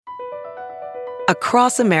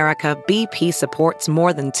Across America, BP supports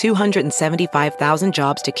more than 275,000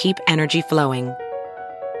 jobs to keep energy flowing.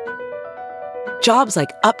 Jobs like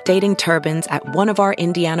updating turbines at one of our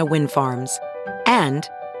Indiana wind farms and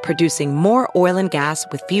producing more oil and gas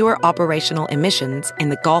with fewer operational emissions in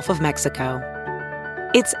the Gulf of Mexico.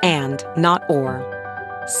 It's and, not or.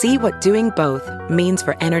 See what doing both means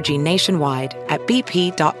for energy nationwide at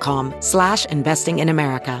bp.com/investing in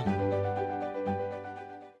America.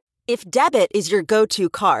 If debit is your go-to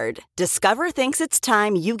card, Discover thinks it's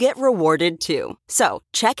time you get rewarded too. So,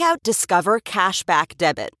 check out Discover Cashback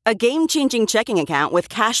Debit, a game-changing checking account with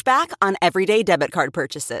cashback on everyday debit card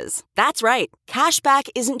purchases. That's right, cashback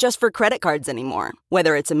isn't just for credit cards anymore.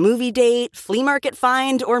 Whether it's a movie date, flea market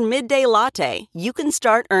find, or midday latte, you can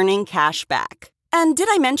start earning cash back. And did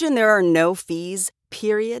I mention there are no fees,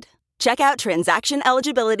 period? Check out transaction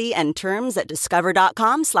eligibility and terms at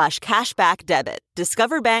discover.com/cashbackdebit.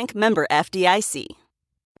 Discover Bank, member FDIC.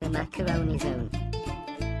 The Macaroni Zone.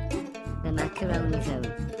 The Macaroni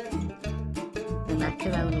Zone. The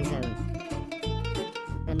Macaroni Zone.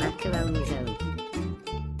 The Macaroni Zone.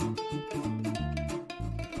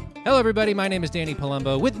 Hello, everybody. My name is Danny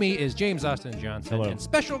Palumbo. With me is James Austin Johnson. Hello. And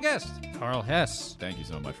special guest, Karl Hess. Thank you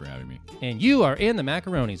so much for having me. And you are in the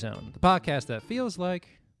Macaroni Zone, the podcast that feels like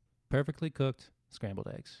perfectly cooked scrambled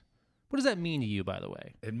eggs. What does that mean to you, by the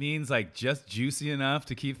way? It means like just juicy enough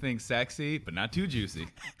to keep things sexy, but not too juicy.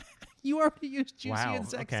 You already used juicy Wow, and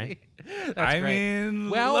sexy. okay. That's I great. mean,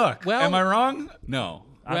 Well, look, am I wrong? No.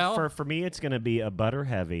 Well- for me, it's going to be a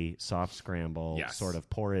butter-heavy, soft scramble, Yes. sort of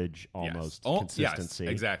porridge almost Yes. consistency.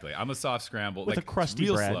 Yes, exactly. I'm a soft scramble. With like, a crusty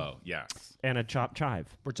real bread. slow. Yes. And a chopped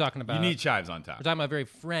chive. We're talking about... You need chives on top. We're talking about very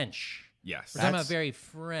French. Yes. We're talking about very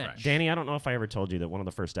French. Danny, I don't know if I ever told you that one of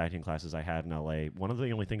the first acting classes I had in LA, one of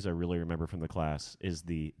the only things I really remember from the class is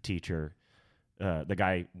the teacher, the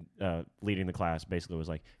guy leading the class basically was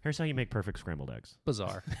like, here's how you make perfect scrambled eggs.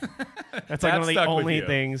 Bizarre. That's like one of the stuck with only you.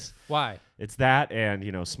 things. Why? It's that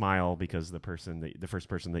and, smile because the first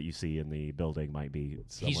person that you see in the building might be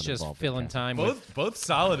someone He's just involved in filling casting. time with... Both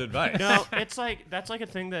solid advice. No, it's like that's like a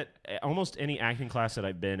thing that almost any acting class that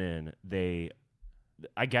I've been in,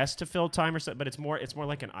 I guess to fill time or so, but it's more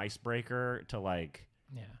like an icebreaker to like.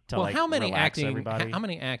 Yeah. To well, like how many relax acting? everybody. How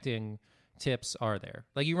many acting tips are there?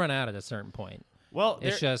 Like you run out at a certain point. Well,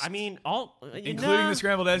 It's just- I mean, all Including the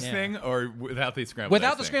scrambled eggs Yeah. thing or without the scrambled eggs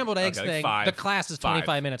Without the thing? scrambled eggs Okay, like thing, five. the class is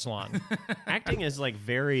 25 minutes long. acting is like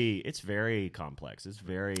it's very complex. It's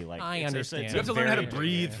very like I it's- understand. You have to learn how to very-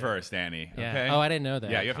 breathe first, Annie. Yeah. Okay? Oh, I didn't know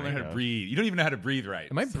that. Yeah, you have to learn how to Kind of. breathe. You don't even know how to breathe right.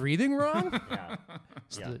 Am I breathing wrong?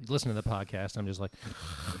 Yeah. Listen to the podcast. I'm just like,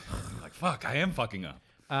 Like, fuck, I am fucking up.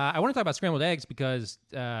 I want to talk about scrambled eggs because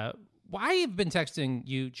I've been texting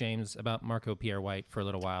you, James, about Marco Pierre White for a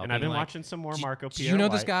little while. And I've being been like, watching some more Marco Do Pierre you know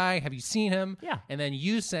White. this guy? Have you seen him? Yeah. And then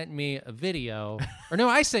you sent me a video, or no,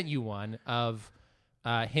 I sent you one of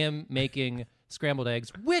him making scrambled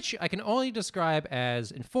eggs, which I can only describe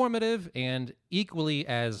as informative and equally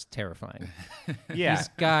as terrifying. Yeah.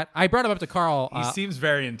 I brought him up to Karl. He seems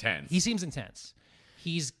very intense. He seems intense.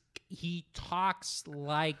 He talks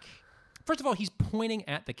like... First of all, he's pointing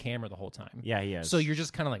at the camera the whole time. Yeah, he is. So you're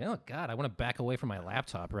just kind of like, oh, God, I want to back away from my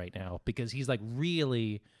laptop right now because he's like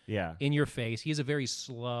really in your face. He has a very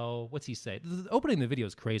slow, what's he say? The opening of the video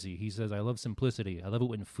is crazy. He says, I love simplicity. I love it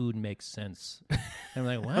when food makes sense. And I'm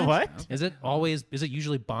like, what? What? Is it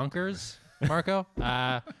usually bonkers, Marco?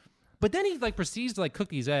 But then he like proceeds to like cook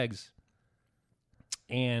these eggs.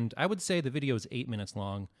 And I would say the video is 8 minutes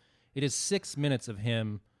long. It is 6 minutes of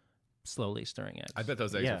him slowly stirring eggs. I bet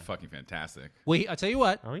those eggs Yeah. are fucking fantastic. Well, I'll tell you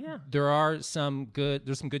what. Oh yeah. There's some good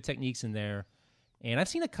techniques in there, and I've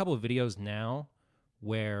seen a couple of videos now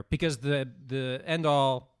where because the end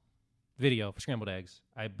all video for scrambled eggs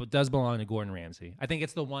does belong to Gordon Ramsay. I think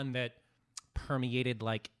it's the one that permeated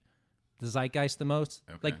like the zeitgeist the most.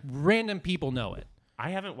 Okay. Like random people know it. I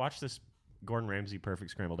haven't watched this Gordon Ramsay perfect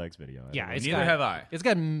scrambled eggs video. I don't know. Neither have I. It's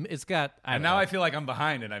got. And now I feel like I'm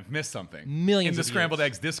behind and I've missed something. Millions in the of scrambled views.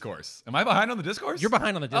 eggs discourse. Am I behind on the discourse? You're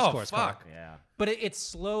behind on the discourse. Oh, fuck. Carl. Yeah. But it's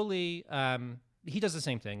slowly. He does the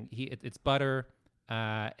same thing. It's butter,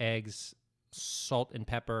 eggs, salt, and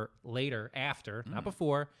pepper later, after, not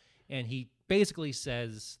before. And he basically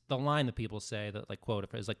says the line that people say that like quote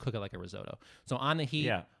is like cook it like a risotto. So on the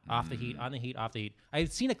heat, off the heat, on the heat, off the heat.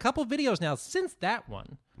 I've seen a couple videos now since that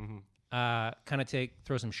one. Kind of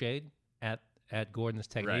throw some shade at Gordon's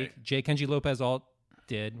technique. Right. Jay Kenji Lopez Alt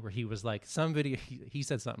did where he was like some video. He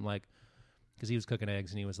said something like because he was cooking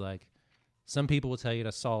eggs and he was like. Some people will tell you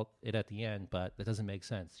to salt it at the end, but that doesn't make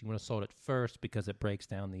sense. You want to salt it first because it breaks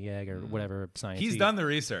down the egg or whatever science. He's done the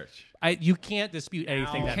research. You can't dispute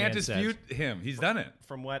anything that Can't man dispute says. him. He's done it.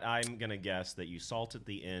 From what I'm going to guess, that you salt at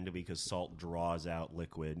the end because salt draws out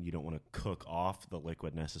liquid. You don't want to cook off the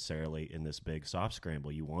liquid necessarily in this big soft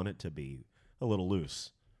scramble. You want it to be a little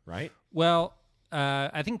loose, right? Well,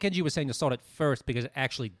 I think Kenji was saying to salt it first because it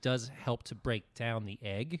actually does help to break down the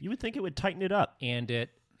egg. You would think it would tighten it up. And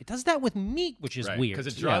it does that with meat, which is weird. Because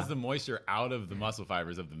it draws the moisture out of the muscle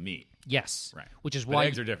fibers of the meat. Yes. Right. Which is But why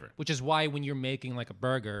eggs are different. Which is why when you're making like a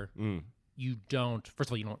burger, you don't. First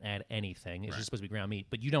of all, you don't add anything. It's just supposed to be ground meat,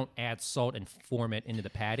 but you don't add salt and form it into the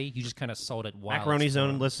patty. You just kind of salt it while. Macaroni it's Zone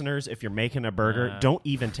formed. listeners, if you're making a burger, don't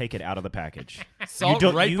even take it out of the package. Salt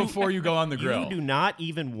before you go on the grill. You do not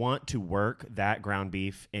even want to work that ground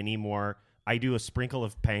beef anymore. I do a sprinkle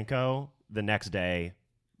of panko the next day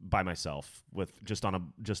by myself with just on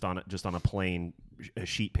a plain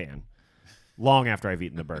sheet pan. Long after I've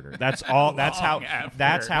eaten the burger. That's all. That's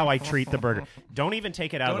how I treat the burger. Don't even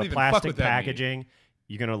take it out of the plastic packaging.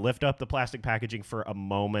 You're going to lift up the plastic packaging for a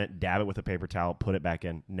moment, dab it with a paper towel, put it back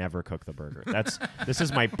in, never cook the burger. This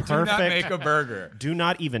is my perfect. Do not make a burger. Do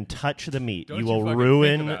not even touch the meat. Don't you you will fucking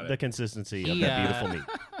ruin think about the it. consistency of that beautiful meat.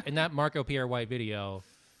 In that Marco Pierre White video,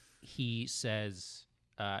 he says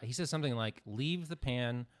something like, leave the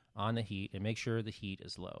pan on the heat and make sure the heat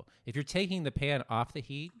is low. If you're taking the pan off the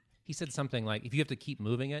heat, he said something like, if you have to keep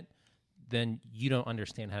moving it, then you don't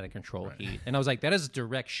understand how to control heat. And I was like, that is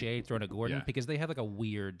direct shade thrown at Gordon because they have like a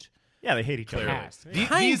weird Yeah, they hate each other. past.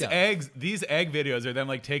 These egg videos are them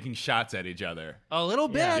like taking shots at each other. A little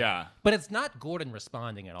bit. Yeah. But it's not Gordon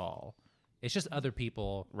responding at all. It's just other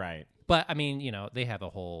people. Right. But, I mean, they have a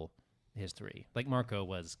whole history. Like, Marco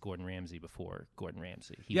was Gordon Ramsay before Gordon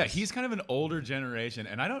Ramsay. He's kind of an older generation,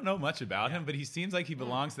 and I don't know much about him, but he seems like he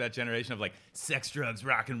belongs to that generation of, like, sex, drugs,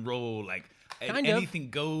 rock and roll, like, anything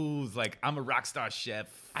goes, like, I'm a rock star chef.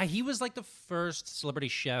 He was, like, the first celebrity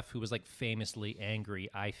chef who was, like, famously angry,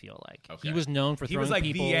 I feel like. Okay. He was known for He throwing was, like,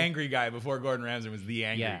 people... the angry guy before Gordon Ramsay was the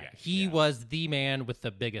angry guy. He was the man with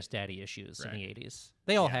the biggest daddy issues in the 80s.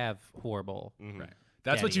 They all have horrible... Right.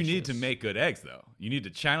 That's what you need to make good eggs, though. You need to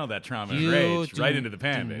channel that trauma and You rage do right into the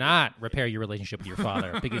pan, do baby. not repair your relationship with your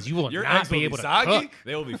father because you will Your not eggs be will able be to soggy. cook.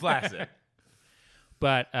 They will be flaccid.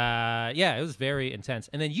 But, it was very intense.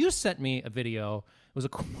 And then you sent me a video. It was a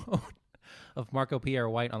quote of Marco Pierre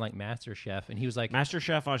White on, like, MasterChef, and he was like...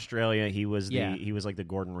 MasterChef Australia, he was like the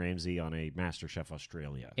Gordon Ramsay on a MasterChef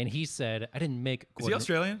Australia. And he said, I didn't make Gordon... Is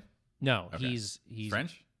he Australian? No, Okay. he's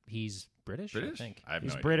French? He's British, I think. I have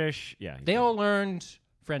He's no idea. British. Yeah. They all learned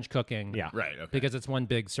French cooking. Yeah. Right, okay. Because it's one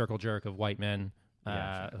big circle jerk of white men who,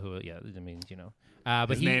 I mean, but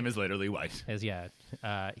His name is literally White.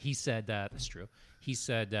 He said, that's true. He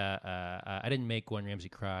said, I didn't make Gordon Ramsay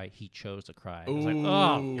cry. He chose to cry. I was like,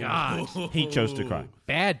 oh, God. He chose to cry.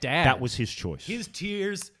 Bad dad. That was his choice. His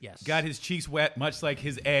tears Yes. got his cheeks wet, much like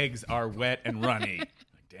his eggs are wet and runny. Like,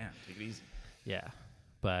 damn, take it easy. Yeah.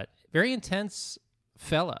 But very intense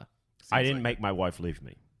fella. I didn't make my wife leave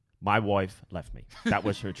me. My wife left me. That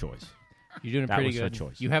was her choice. You're doing That pretty was her good.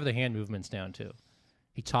 choice. You have the hand movements down, too.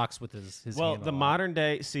 He talks with his Well, hand a the lot. modern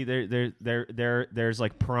day, see, there's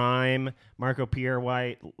like prime Marco Pierre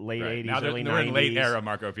White, late Right. 80s, Now early 90s. we're in late era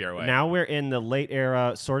Marco Pierre White. Now we're in the late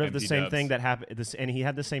era, sort of Empty the same dubs. thing that happened. And he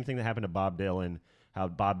had the same thing that happened to Bob Dylan. How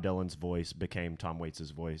Bob Dylan's voice became Tom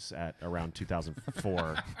Waits' voice at around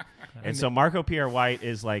 2004. And so Marco Pierre White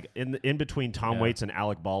is like in between Tom Waits and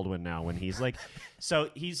Alec Baldwin now when he's like, so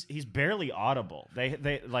he's barely audible.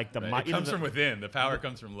 They like the Right. It comes from within. The power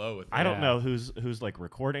comes from low within. I don't know who's like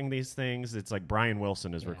recording these things. It's like Brian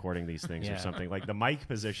Wilson is recording these things or something. Like the mic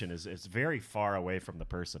position is very far away from the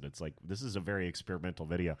person. It's like this is a very experimental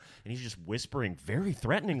video, and he's just whispering very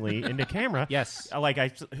threateningly into camera. Yes.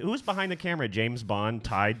 Who's behind the camera? James Bond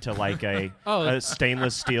tied to like a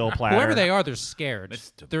stainless steel platter. Whoever they are, they're scared.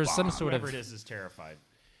 Mr. There's some sort Whoever of... it is terrified.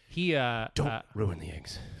 He, Don't ruin the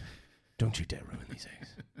eggs. Don't you dare ruin these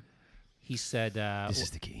eggs. he said... This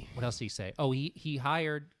is the key. What else did he say? Oh, he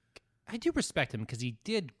hired... I do respect him because he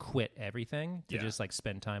did quit everything to just like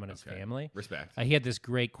spend time on his family. Respect. He had this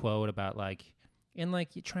great quote about like, and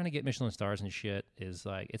like you're trying to get Michelin stars and shit is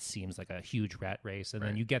like it seems like a huge rat race, and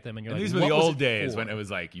then you get them and you're And like, these were the what was old it days for? when it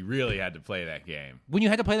was like you really had to play that game. When you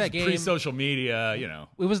had to play that game, Pre-social media, you know.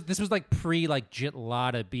 this was like pre like Jit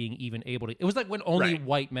Latta being even able to. It was like when only Right.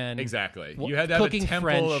 white men Exactly. You had to have a cooking temple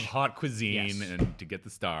French. of hot cuisine Yes. and to get the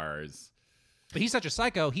stars. But he's such a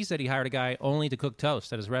psycho. He said he hired a guy only to cook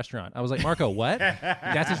toast at his restaurant. I was like, Marco, what?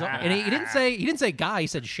 That's his. And he didn't say guy. He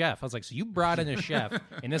said chef. I was like, so you brought in a chef,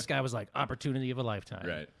 and this guy was like opportunity of a lifetime.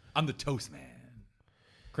 Right. I'm the toast man.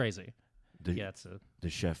 Crazy. The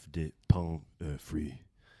chef de pain free.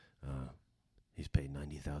 He's paid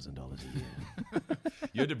 $90,000 a year.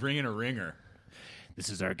 You had to bring in a ringer. This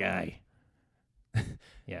is our guy.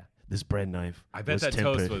 Yeah. This bread knife. I bet that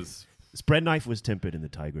toast was. This bread knife was tempered in the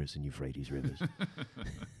Tigris and Euphrates rivers.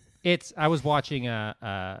 I was watching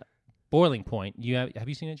Boiling Point. Have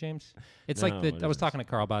you seen it, James? It's I was talking to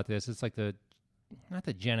Carl about this. It's like not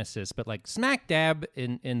the genesis, but like smack dab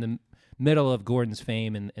in the middle of Gordon's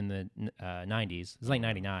fame in the 90s. It's like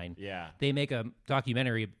 99. Yeah. They make a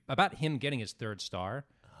documentary about him getting his third star.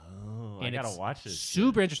 Oh, I gotta watch this.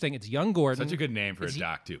 Super interesting. It's young Gordon. Such a good name for a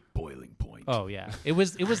doc too. Boiling Point. Oh yeah. It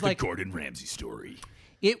was like the Gordon Ramsay story.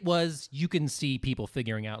 It was. You can see people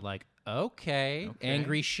figuring out like, okay.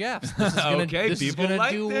 Angry chefs. This is gonna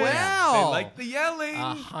do well. They like the yelling.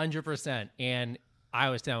 100%. And I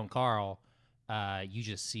was telling Carl, you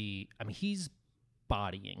just see. I mean, he's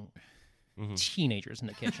bodying teenagers in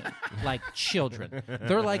the kitchen, like children.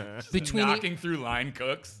 They're like between knocking through line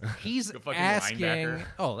cooks. He's asking,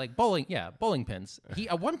 like bowling pins. He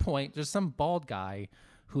at one point there's some bald guy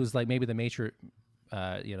who's like maybe the maitre,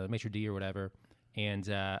 the maitre d' or whatever, and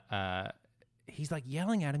he's like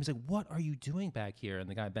yelling at him. He's like, "What are you doing back here?" And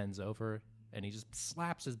the guy bends over and he just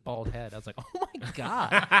slaps his bald head. I was like, "Oh my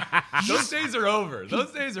god!" Those days are over.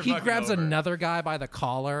 Those days are. He fucking grabs over. another guy by the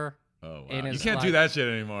collar. Oh wow! You can't do that shit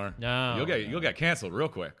anymore. No, you'll get canceled real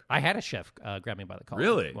quick. I had a chef grab me by the collar.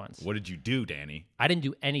 Really? Once. What did you do, Danny? I didn't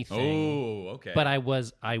do anything. Oh, okay. But I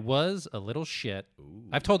was a little shit. Ooh.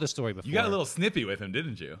 I've told this story before. You got a little snippy with him,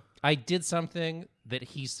 didn't you? I did something that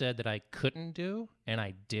he said that I couldn't do, and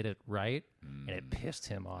I did it right, and it pissed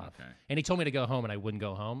him off. Okay. And he told me to go home, and I wouldn't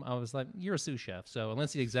go home. I was like, "You're a sous chef, so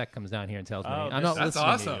unless the exec comes down here and tells me, I'm not listening." That's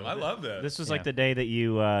awesome. To you. I love this. This was like the day that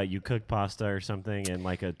you cooked pasta or something in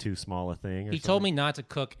like a too small a thing. He told me not to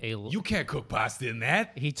cook a. You can't cook pasta in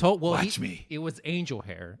that. He told. Well, watch me. It was angel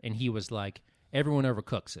hair, and he was like, "Everyone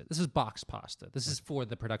overcooks it. This is box pasta. This is for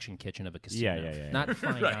the production kitchen of a casino. Yeah. Not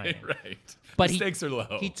fine dining." Right. But the stakes are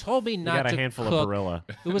low. He told me not to got a handful cook. of Barilla.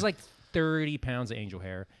 It was like 30 pounds of angel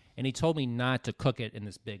hair, and he told me not to cook it in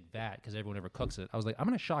this big vat because everyone overcooks it. I was like, I'm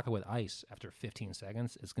going to shock it with ice after 15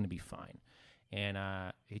 seconds. It's going to be fine.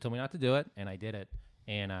 And he told me not to do it, and I did it,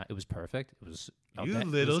 and it was perfect. It was al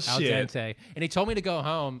dente. And he told me to go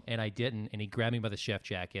home, and I didn't, and he grabbed me by the chef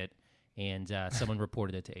jacket, and someone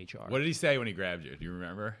reported it to HR. What did he say when he grabbed you? Do you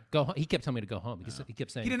remember? Go home. He kept telling me to go home. He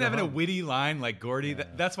kept saying he didn't have a witty line like Gordy.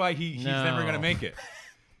 That's why he's never going to make it.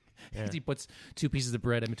 Yeah. He puts 2 pieces of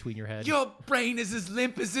bread in between your head. Your brain is as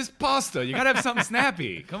limp as this pasta. You gotta have something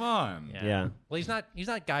snappy. Come on. Yeah. Well, he's not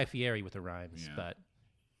Guy Fieri with the rhymes, but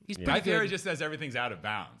he's pretty Guy good. Fieri just says everything's out of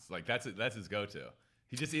bounds. Like that's his go-to.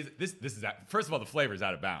 He just this is first of all the flavor's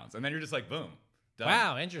out of bounds, and then you're just like boom. Done.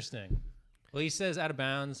 Wow, interesting. Well, he says out of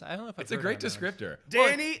bounds. I don't know if it's a great descriptor.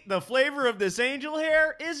 Danny, the flavor of this angel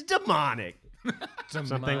hair is demonic.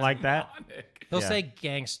 Something like that. He'll say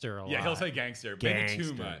gangster a lot. Yeah, he'll say gangster. Maybe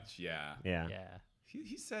too much. Yeah.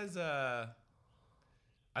 He says, I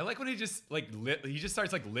like when he just he just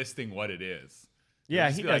starts like listing what it is. Yeah,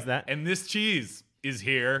 he does that. And this cheese is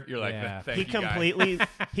here. You're like, thank you,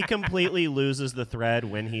 he completely loses the thread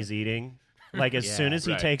when he's eating. Like as soon as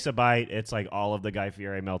he takes a bite, it's like all of the Guy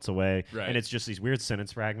Fieri melts away, and it's just these weird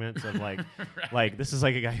sentence fragments of like, like this is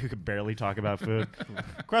like a guy who could barely talk about food.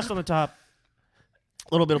 Crust on the top.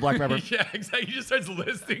 A little bit of black pepper. Yeah, exactly. He just starts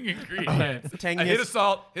listing ingredients. I hit a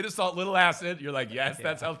salt, little acid. You're like, yes,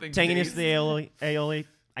 that's how things Tanginess taste. the aioli.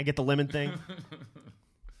 I get the lemon thing.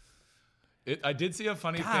 I did see a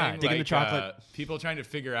funny thing. Digging like, the chocolate. People trying to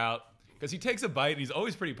figure out, because he takes a bite and he's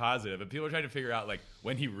always pretty positive, and people are trying to figure out like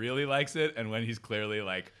when he really likes it and when he's clearly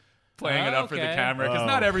like playing it up for the camera. Because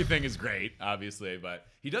not everything is great, obviously, but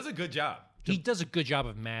he does a good job. He does a good job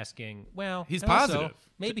of masking. Well, he's positive.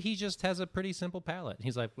 Maybe he just has a pretty simple palate.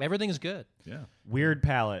 He's like, everything is good. Yeah. Weird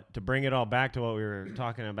palate. To bring it all back to what we were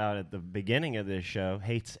talking about at the beginning of this show,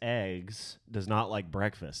 hates eggs, does not like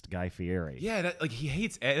breakfast, Guy Fieri. Yeah, he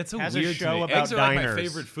hates eggs. That's so has weird a show to me. about Eggs are diners. like my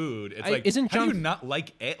favorite food. It's like, how do you not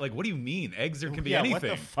like eggs? Like, what do you mean? Eggs can be anything.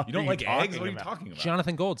 What the fuck you don't like eggs? What are you about? talking about?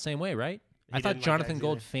 Jonathan Gold, same way, right? I thought didn't like Jonathan eggs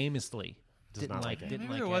Gold either. famously didn't like Maybe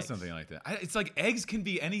eggs. there was something like that. It's like eggs can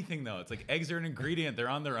be anything, though. It's like eggs are an ingredient. They're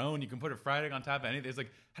on their own. You can put a fried egg on top of anything. It's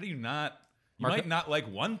like, how do you not... You might not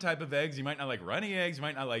like one type of eggs. You might not like runny eggs. You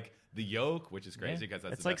might not like the yolk, which is crazy because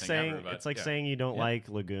that's It's the like best thing saying ever. But, it's like saying you don't like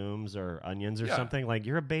legumes or onions or something. Like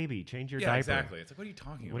you're a baby, change your diaper. Exactly. It's like, what are you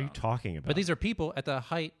talking about? What are you talking about? But these are people at the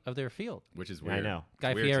height of their field. Which is weird. I know.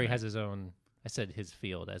 Guy Weird Fieri to me. has his own I said his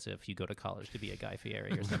field as if you go to college to be a Guy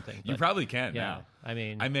Fieri or something. You but probably can yeah, now. I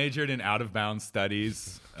mean, I majored in out-of-bounds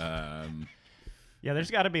studies. Yeah,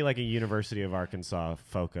 there's got to be like a University of Arkansas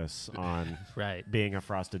focus on right. being a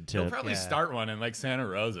frosted tip. They'll probably start one in like Santa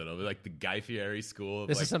Rosa. It'll be like the Guy Fieri School. Of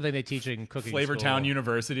This like is something they teach in cooking Flavortown school.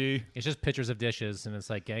 University. It's just pictures of dishes, and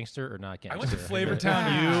it's like gangster or not gangster. I went to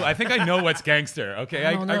Flavortown U. I think I know what's gangster. Okay,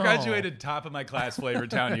 I don't know. graduated top of my class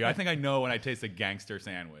Flavortown U. I think I know when I taste a gangster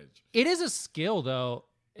sandwich. It is a skill, though,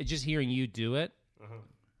 just hearing you do it,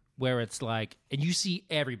 where it's like, and you see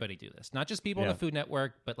everybody do this, not just people on Yeah. the Food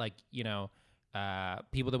Network, but like,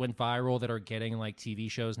 people that went viral that are getting like TV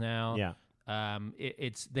shows now. Yeah.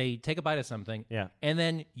 It's they take a bite of something, Yeah. and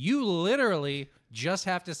then you literally just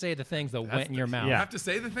have to say the things that went in your mouth. You have to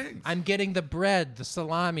say the things. I'm getting the bread, the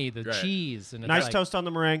salami, the Right. cheese, and it's Nice like, toast on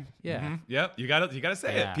the meringue. Yeah, Yep, you gotta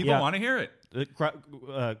say Yeah. it. People Yeah. want to hear it. The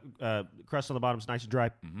crust on the bottom's nice and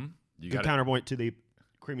dry. You Good gotta, counterpoint to the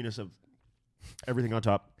creaminess of everything on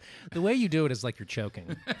top. the way you do it is like you're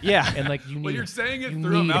choking, Yeah. and like you need. well, you're saying it you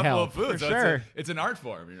through a need mouthful help. of food. For So sure. it's an art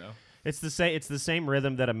form, It's the same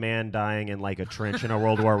rhythm that a man dying in like a trench in a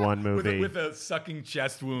World War I movie. with a sucking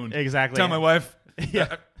chest wound. Exactly. Tell my wife.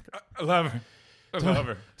 Yeah. I love her. I love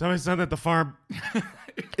her. Tell my son that the farm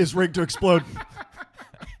is rigged to explode.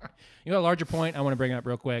 You know, a larger point I want to bring up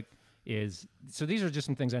real quick is, so these are just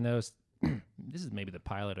some things I noticed. This is maybe the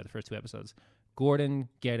pilot of the first 2 episodes. Gordon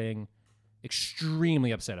getting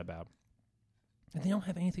extremely upset about. And they don't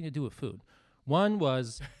have anything to do with food. One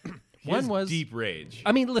was Deep rage.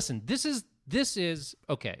 I mean, listen, this is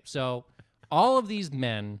okay. So all of these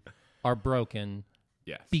men are broken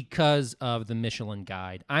Yes. because of the Michelin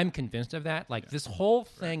Guide. I'm convinced of that. Like this whole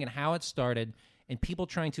thing and how it started, and people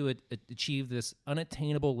trying to achieve this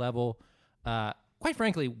unattainable level, quite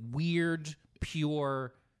frankly, weird,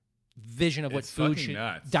 pure vision of what It's food fucking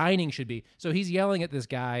nuts. dining should be. So he's yelling at this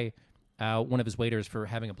guy, one of his waiters, for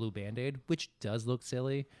having a blue Band-Aid, which does look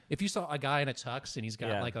silly. If you saw a guy in a tux and he's got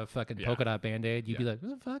Yeah. like a fucking Yeah. polka dot Band-Aid, you'd be Yeah. like, what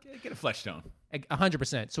the fuck? Get a flesh tone.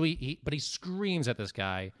 100%. So but he screams at this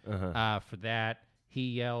guy for that.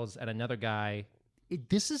 He yells at another guy.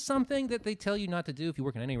 This is something that they tell you not to do if you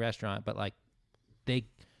work in any restaurant, but like if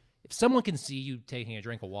someone can see you taking a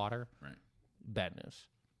drink of water, Right. bad news.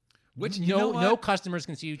 Which you know what? No customers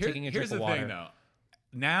can see you taking a drink Here's of the water. thing, though.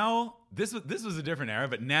 Now this was a different era,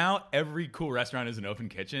 but now every cool restaurant is an open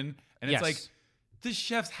kitchen, and it's Yes. like the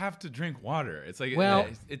chefs have to drink water. It's like Well-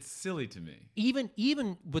 it's silly to me.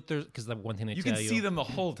 Even with their, because the one thing they You tell can see them the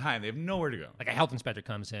whole time. They have nowhere to go. like a health inspector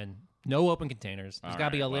comes in, no open containers. There's All got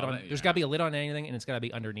to be a right, lid well, on. then, There's yeah. got to be a lid on anything, and it's got to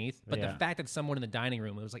be underneath. But the Yeah. fact that someone in the dining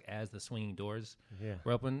room, it was like as the swinging doors Yeah.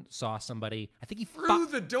 were open, saw somebody. I think he Through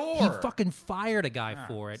the door. He fucking fired a guy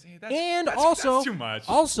for it. see, that's- and that's- also, that's too much.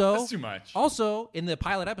 Also, That's too much. Also, in the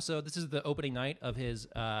pilot episode, this is the opening night of his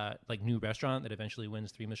like new restaurant that eventually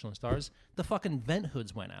wins 3 Michelin stars. The fucking vent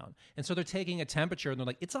hoods went out, and so they're taking a temperature, and they're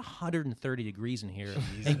like, it's 130 degrees in here.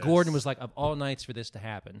 And Gordon was like, of all nights for this to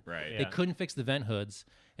happen, Right. They Yeah. couldn't fix the vent hoods,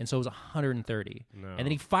 and so it was 130. No. And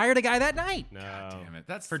then he fired a guy that night. No. Damn it.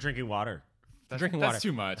 That's For drinking water. drinking that's water.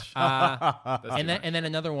 too much. And then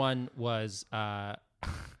another one was where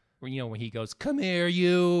when he goes, "Come here,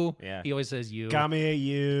 you." Yeah. He always says "you." Come here,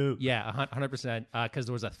 you. Yeah, 100%. Because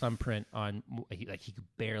there was a thumbprint on, he could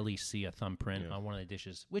barely see a thumbprint on one of the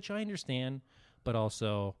dishes, which I understand. But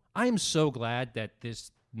also, I am so glad that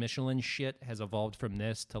this Michelin shit has evolved from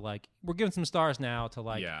this to like, we're giving some stars now to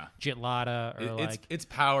like Yeah. Jitlada or its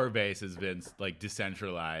power base has been like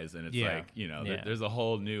decentralized, and it's Yeah. like Yeah. there's a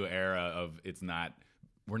whole new era of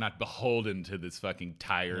we're not beholden to this fucking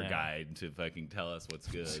tire Yeah. guide to fucking tell us what's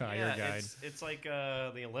good. Tire guide. It's like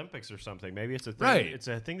the Olympics or something. Maybe it's a thing. Right. It's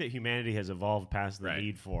a thing that humanity has evolved past the Right.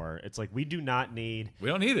 need for. It's like we do not need. We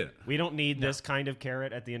don't need it. We don't need this kind of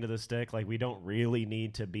carrot at the end of the stick. Like we don't really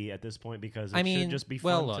need to be at this point because it I mean, should just be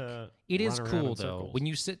fun well, look, to it is run around cool in though. circles. When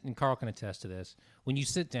you sit, and Carl can attest to this, when you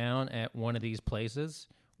sit down at one of these places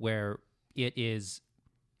where it is,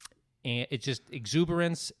 and it's just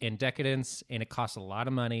exuberance and decadence, and it costs a lot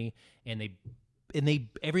of money, and they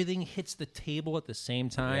everything hits the table at the same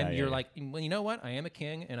time. Yeah, You're yeah. like, well, you know what? I am a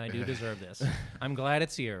king, and I do deserve this. I'm glad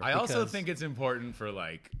it's here. I also because- think it's important for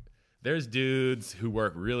like, there's dudes who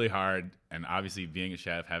work really hard, and obviously being a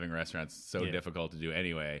chef, having restaurants, so difficult to do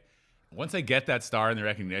anyway. Once they get that star and the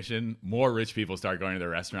recognition, more rich people start going to their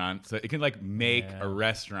restaurant. So it can like make a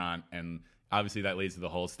restaurant, and obviously that leads to the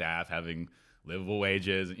whole staff having livable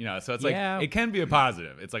wages, so it's like it can be a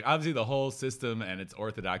positive. It's like obviously the whole system and its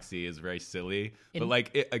orthodoxy is very silly, but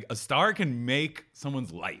like a star can make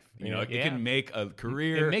someone's life. It can make a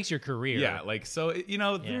career. It makes your career. Yeah, like so.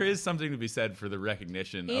 There is something to be said for the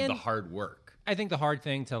recognition of the hard work. I think the hard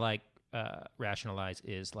thing to like rationalize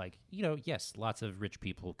is like, yes, lots of rich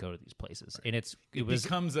people go to these places, and it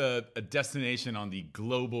becomes a destination on the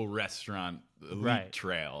global restaurant elite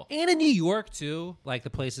trail. And in New York too, like the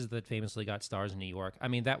places that famously got stars in New York. I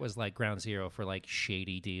mean, that was like ground zero for like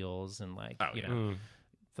shady deals and like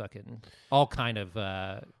fucking all kind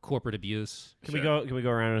of corporate abuse. Can we go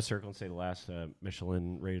around in a circle and say the last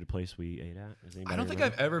Michelin rated place we ate at? I don't think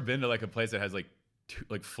I've ever been to like a place that has like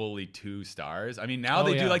fully 2 stars. I mean, now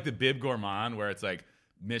they do like the Bib Gourmand where it's like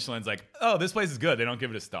Michelin's like, oh, this place is good. They don't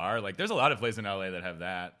give it a star. Like, there's a lot of places in LA that have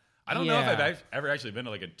that. I don't know if I've ever actually been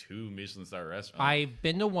to like a 2 Michelin star restaurant. I've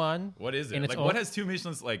been to one. What is it? Like, what has 2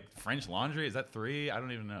 Michelins? Like French Laundry? Is that 3? I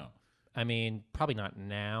don't even know. I mean, probably not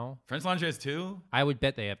now. French Laundry has 2? I would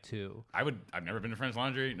bet they have 2. I've never been to French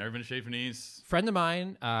Laundry. Never been to Chez Panisse. Friend of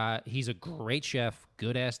mine, he's a great chef,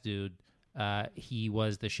 good ass dude. He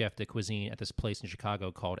was the chef de cuisine at this place in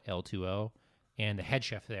Chicago called L2O, and the head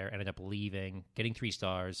chef there ended up leaving, getting 3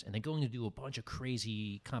 stars, and then going to do a bunch of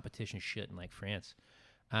crazy competition shit in like France.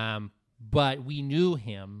 But we knew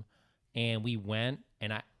him, and we went,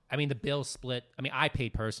 and I mean the bill split. I mean, I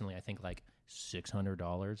paid personally, I think like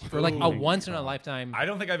 $600 for like a once in a lifetime. I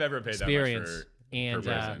don't think I've ever paid experience. That much and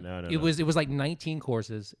per person. It was like 19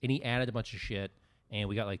 courses, and he added a bunch of shit. And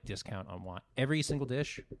we got like discount on wine. Every single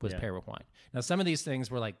dish was paired with wine. Now some of these things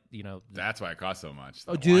were like, that's why it cost so much.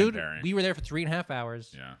 Oh, dude, we were there for 3.5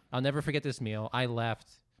 hours. Yeah, I'll never forget this meal. I left.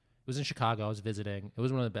 It was in Chicago. I was visiting. It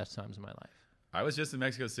was one of the best times of my life. I was just in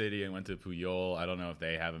Mexico City and went to Puyol. I don't know if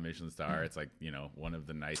they have a Michelin star. It's like, one of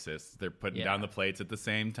the nicest. They're putting down the plates at the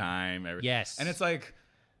same time. Yes, and it's like.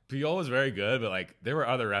 Puyol was very good, but like there were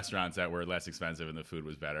other restaurants that were less expensive and the food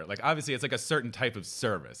was better. Like obviously it's like a certain type of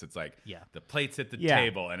service. It's like the plates at the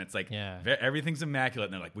table and it's like everything's immaculate.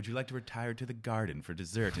 And they're like, would you like to retire to the garden for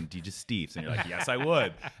dessert and digestifs? And you're like, yes, I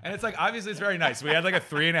would. And it's like, obviously it's very nice. We had like a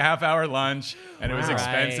 3.5 hour lunch and it was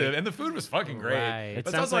expensive and the food was fucking great. But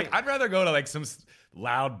it's also like, I'd rather go to like some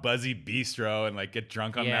loud buzzy bistro and like get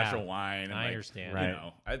drunk on natural wine. And I like,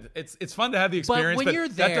 understand. It's fun to have the experience, but when you're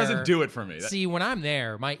there, that doesn't do it for me. See, when I'm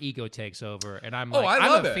there, my ego takes over, and I'm like, I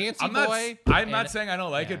love I'm a it. fancy boy. I'm not saying I don't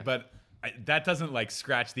like it, but that doesn't like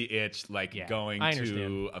scratch the itch like going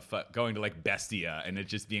to like Bestia and it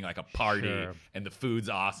just being like a party and the food's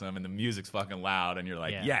awesome and the music's fucking loud and you're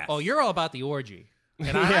like, yes. Oh, you're all about the orgy.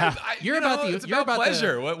 And it's about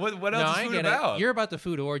pleasure. What else is food about? You're about the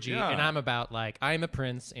food orgy, and I'm about like I'm a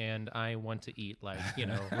prince and I want to eat like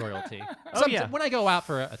royalty. When I go out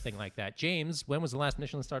for a thing like that, James, when was the last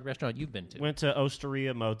Michelin-starred restaurant you've been to? Went to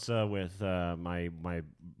Osteria Mozza with my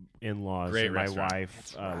in-laws and my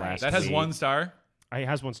wife last That has week. 1 star. It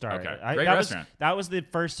has 1 star. Okay. Great restaurant. That was the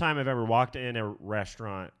first time I've ever walked in a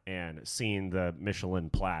restaurant and seen the Michelin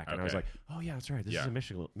plaque. And I was like, oh, yeah, that's right. This is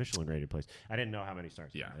a Michelin-rated place. I didn't know how many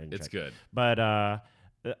stars. Yeah, it's good. But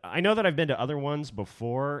I know that I've been to other ones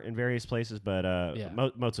before in various places, but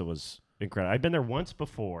Mozza was incredible. I've been there once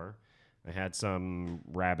before. I had some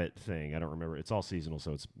rabbit thing. I don't remember. It's all seasonal,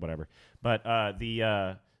 so it's whatever. But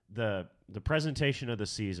the presentation of the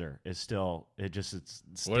Caesar is still what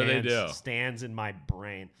do they do? Stands in my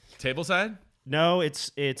brain. Tableside? No,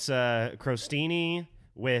 it's crostini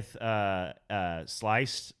with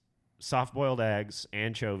sliced soft-boiled eggs,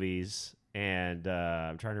 anchovies, and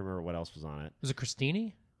I'm trying to remember what else was on it. Was it crostini?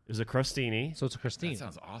 It was a crostini. So it's a crostini.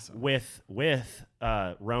 That sounds awesome. With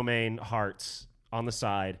romaine hearts on the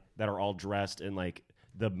side that are all dressed in like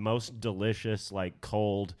the most delicious, like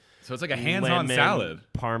cold. So it's like a hands-on salad.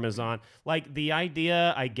 Parmesan. Like the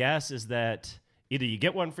idea, I guess, is that either you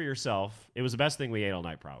get one for yourself. It was the best thing we ate all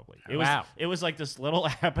night, probably. It was like this little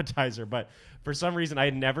appetizer, but for some reason I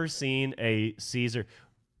had never seen a Caesar.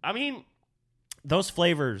 I mean, those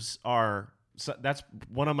flavors are. So that's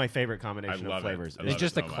one of my favorite combination of flavors. It's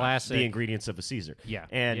just a classic. The ingredients of a Caesar. Yeah.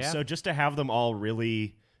 And so just to have them all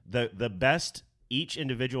really the best. Each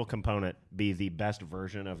individual component be the best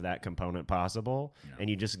version of that component possible, and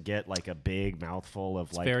you just get like a big mouthful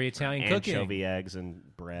of like very Italian anchovy eggs and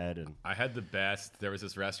bread. And I had the best. There was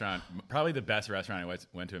this restaurant, probably the best restaurant I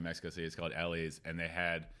went to in Mexico City. It's called Ellie's, and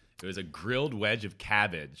it was a grilled wedge of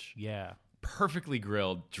cabbage. Yeah. Perfectly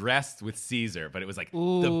grilled, dressed with Caesar, but it was like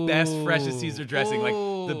the best, freshest Caesar dressing, like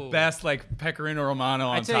the best, like pecorino romano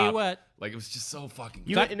on top. I tell you what, like it was just so fucking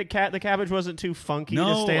good. And the cabbage wasn't too funky to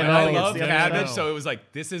No, stand and up I against love the other cabbage, stuff. so it was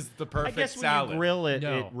like this is the perfect I guess when salad. you grill it,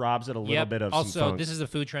 it robs it a little bit of also, some funk. this is a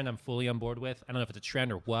food trend I'm fully on board with. I don't know if it's a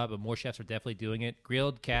trend or what, but more chefs are definitely doing it.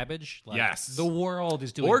 Grilled cabbage, like, yes, the world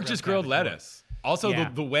is doing. Or just grilled lettuce. Also,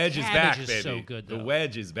 the wedge is back, Cabbage baby. is so good, the though.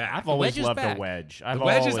 wedge is back. I've always wedge is loved back. a wedge. I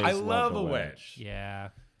love a wedge. Yeah.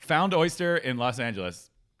 Found oyster in Los Angeles.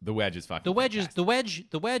 The wedge is fucking.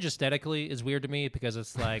 The wedge aesthetically is weird to me because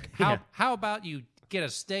it's like how about you get a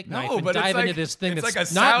steak knife and but dive it's into this thing it's that's like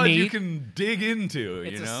a not salad meat. you can dig into.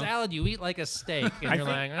 It's you a know? salad you eat like a steak, and you're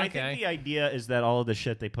like, okay. I think the idea is that all of the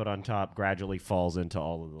shit they put on top gradually falls into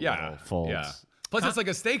all of the little folds. Yeah. Plus, it's like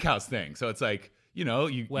a steakhouse thing, so it's like. You know,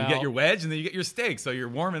 you get your wedge and then you get your steak, so you're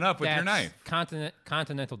warming up with your knife.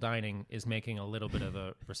 Continental dining is making a little bit of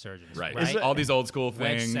a resurgence, right? right? All these old school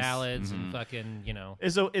wedge things, salads and fucking, you know.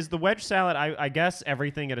 Is the wedge salad? I guess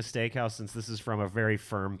everything at a steakhouse, since this is from a very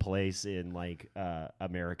firm place in like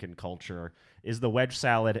American culture. Is the wedge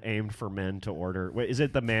salad aimed for men to order? Wait, is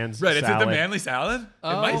it the man's salad? Is it the manly salad?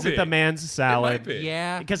 Oh. It might Is be. it the man's salad? It might be.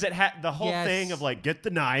 Yeah. Because it had the whole thing of like get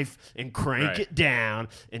the knife and crank it down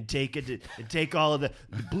and take all of the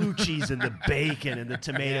blue cheese and the bacon and the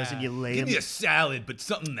tomatoes and you lay Give them. me a salad, but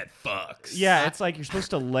something that fucks. Yeah, it's like you're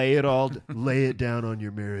supposed to lay it down on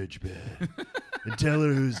your marriage bed and tell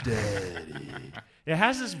her who's daddy. It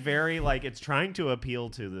has this very like it's trying to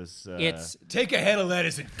appeal to this. It's Take a head of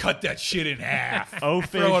lettuce and cut that shit in half. Oafish,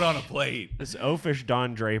 Throw it on a plate. This oafish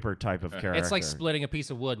Don Draper type of character. it's like splitting a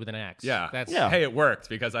piece of wood with an axe. Yeah. That's Hey, it worked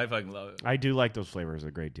because I fucking love it. I do like those flavors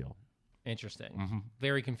a great deal. interesting.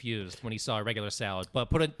 Very confused when he saw a regular salad,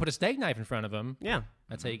 but put a steak knife in front of him. Yeah.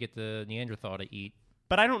 That's how you get the Neanderthal to eat.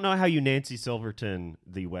 But I don't know how you Nancy Silverton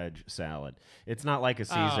the wedge salad. It's not like a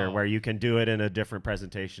Caesar where you can do it in a different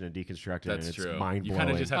presentation and deconstruct it. That's and true. it's mind You blowing.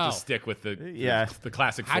 kind of just have to stick with the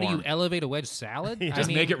classic How form. do you elevate a wedge salad?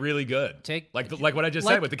 Just make it really good. Like what I just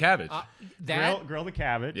like- said with the cabbage. That grill the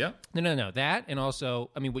cabbage. Yeah. no. That and also,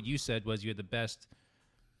 I mean, what you said was you had the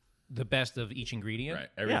best of each ingredient. Right.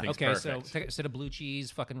 Everything's Okay, perfect. so take, instead of blue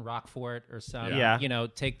cheese, fucking Roquefort or some. Yeah. You know,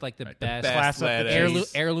 take like the Right, best, best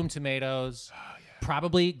lettuce. heirloom tomatoes.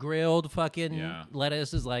 Probably grilled fucking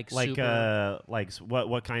lettuce is like super.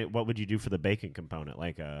 What would you do for the bacon component?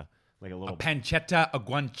 Like a little Pancetta, a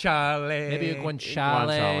guanciale. Maybe a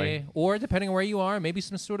guanciale, or depending on where you are, maybe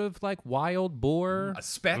some sort of like wild boar. A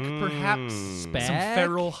speck, perhaps. Speck? Some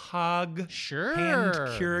feral hog. Sure.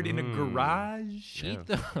 Hand cured in a garage.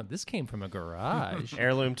 This came from a garage.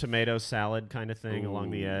 heirloom tomato salad kind of thing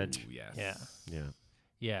along the edge. Yes. Yeah.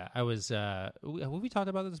 Yeah, I was. Have we talked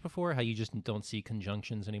about this before? How you just don't see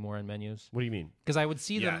conjunctions anymore in menus? What do you mean? Because I would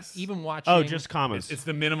see Yes. them even watching. Oh, just commas. It's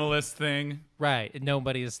the minimalist thing. right.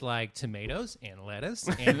 Nobody's like tomatoes and lettuce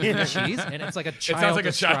and cheese, and it's like a child. It sounds like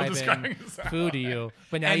a child describing describing food to you.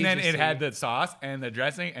 But now And you then just it see- had the sauce and the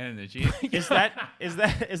dressing and the cheese. is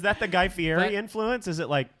that the Guy Fieri But- influence? Is it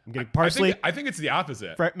like I'm getting parsley, I think it's the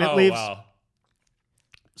opposite. mint leaves. Wow.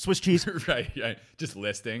 Swiss cheese? right. Just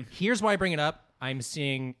listing. Here's why I bring it up. I'm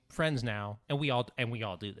seeing friends now, and we all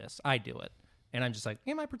do this. I do it, and I'm just like,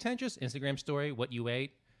 am I pretentious? Instagram story, what you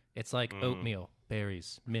ate? It's like oatmeal,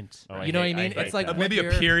 berries, mint. Oh, you know what I mean? hate It's like that. what Maybe a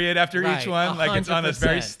you're- period after Right, each one. Like it's on a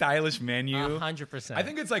very 100%. stylish menu. 100%. I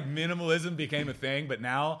think it's like minimalism became a thing, but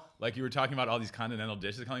now, like you were talking about all these continental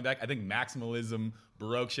dishes coming back, I think maximalism,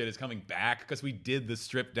 Baroque shit is coming back because we did the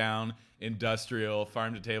stripped down industrial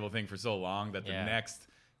farm to table thing for so long that the Yeah. next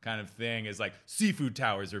kind of thing is like seafood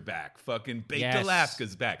towers are back, fucking baked Yes.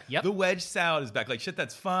 Alaska's back, Yep. the wedge salad is back, like shit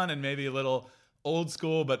that's fun and maybe a little old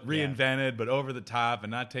school but reinvented but over the top and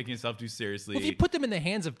not taking yourself too seriously. Well, if you put them in the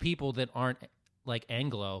hands of people that aren't like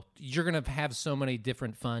Anglo, you're gonna have so many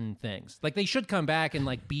different fun things. Like they should come back and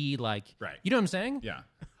like be like, Right. You know what I'm saying? Yeah.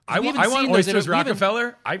 We I haven't want seen those that oysters are- we haven't-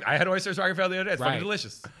 Rockefeller. I had oysters Rockefeller the other day. It's fucking Right.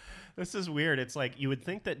 delicious. This is weird. It's like you would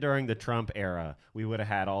think that during the Trump era, we would have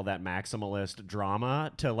had all that maximalist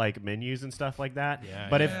drama to like menus and stuff like that.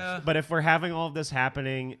 Yeah, but if we're having all of this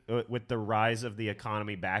happening with the rise of the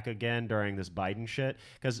economy back again during this Biden shit,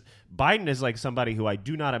 because Biden is like somebody who I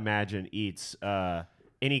do not imagine eats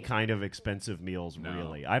any kind of expensive meals.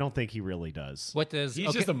 Really, I don't think he really does. What does He's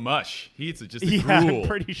okay, just a mush. He eats just a Yeah, gruel. I'm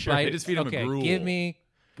pretty sure. right? They just feed him a okay, gruel.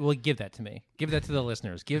 give that to me. Give that to the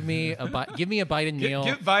listeners. Give me a Biden meal.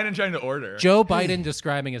 Get Biden trying to order. Joe Biden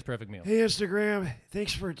describing his perfect meal. Hey, Instagram.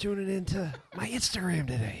 Thanks for tuning in to my Instagram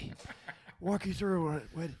today. Walk you through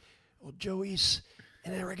what old Joe eats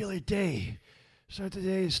in a regular day. Start the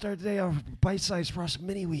day off with bite-sized processed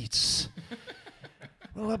mini wheats.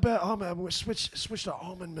 Well, I bet I'm gonna switch to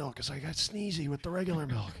almond milk because I got sneezy with the regular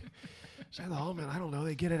milk. So the almond, I don't know,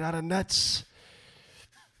 they get it out of nuts.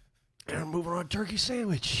 And I'm moving on turkey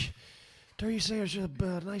sandwich. Turkey sandwich with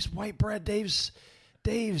a nice white bread. Dave's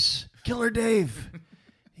Killer Dave.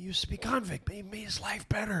 He used to be convict, but he made his life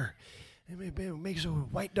better. He makes a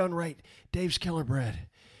white done right. Dave's Killer Bread.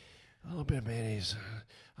 A little bit of mayonnaise.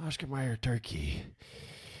 Oscar Mayer turkey.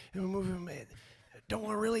 And we move him. Don't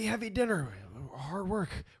want a really heavy dinner. Hard work.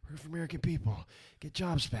 Work for American people. Get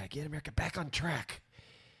jobs back. Get America back on track.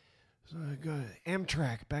 So I go to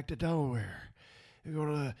Amtrak back to Delaware. We go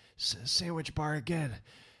to the sandwich bar again.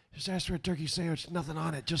 Just ask for a turkey sandwich, nothing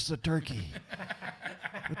on it, just the turkey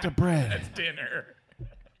with the bread. That's dinner.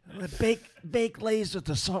 Bake Lay's with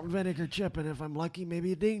the salt and vinegar chip, and if I'm lucky,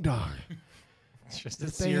 maybe a ding dong. It's just a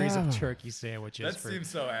That they series of have. turkey sandwiches That seems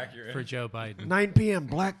so accurate. for Joe Biden. 9 p.m.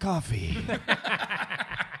 black coffee.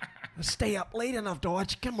 I stay up late enough to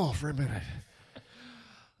watch Kimmel for a minute.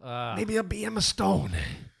 Maybe I'll be Emma Stone.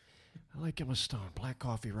 I like Emma Stone. Black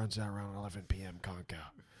coffee runs out around 11 p.m. Conco.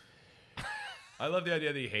 I love the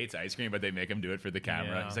idea that he hates ice cream, but they make him do it for the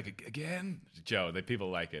camera. Yeah. He's like, again? Joe, people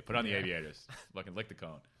like it. Put on the aviators. Fucking lick the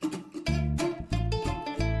cone.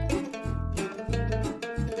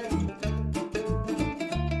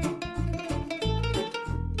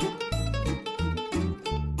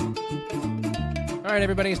 All right,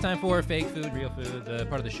 everybody, it's time for Fake Food, Real Food, the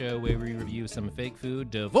part of the show where we review some fake food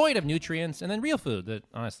devoid of nutrients, and then real food that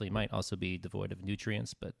honestly might also be devoid of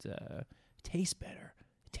nutrients, but tastes better.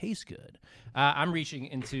 It tastes good. I'm reaching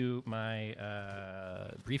into my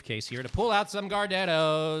briefcase here to pull out some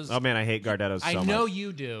Gardettos. Oh man, I hate Gardettos so much. I know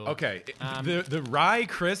you do. Okay, the rye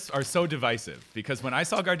crisps are so divisive because when I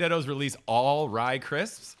saw Gardetto's release all rye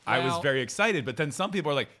crisps, I was Well- very excited. But then some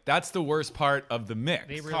people are like, "That's the worst part of the mix."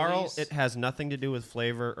 They Carl, release- it has nothing to do with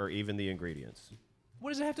flavor or even the ingredients. What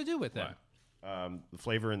does it have to do with that? The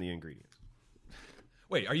flavor and the ingredients.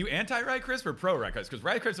 Wait, are you anti-rye crisp or pro-rye crisp? Because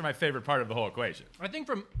rye crisps are my favorite part of the whole equation. I think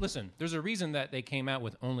there's a reason that they came out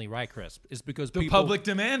with only rye crisp is because The public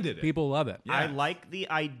demanded it. people love it. Yeah. I like the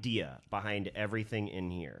idea behind everything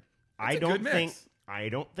in here. It's a good mix. I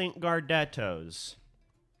don't think Gardetto's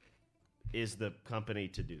is the company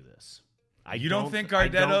to do this. You don't think I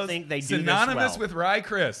Gardetto's don't think they do synonymous this well. with rye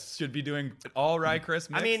crisps should be doing all rye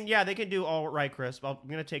crisp mix? I mean, yeah, they can do all rye crisp. I'm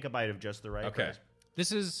gonna take a bite of just the rye Okay. crisp.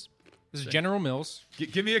 This is General Mills.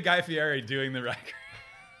 Give me a Guy Fieri doing the rye.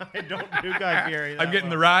 I don't do Guy Fieri. I'm getting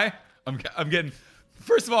the rye. I'm getting.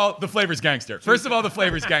 First of all, the flavor's gangster.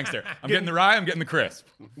 I'm getting the rye. I'm getting the crisp.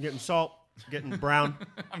 Getting salt. Getting brown.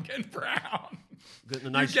 I'm getting brown. Getting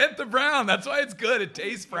the You nice, get the brown. That's why it's good. It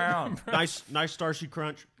tastes brown. nice Starchy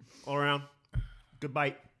crunch all around. Good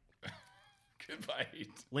bite. Good bite.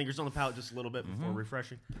 Lingers on the palate just a little bit before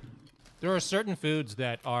refreshing. There are certain foods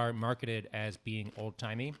that are marketed as being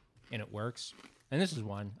old-timey, and it works. And this is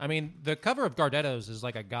one. I mean, the cover of Gardetto's is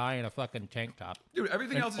like a guy in a fucking tank top. Dude,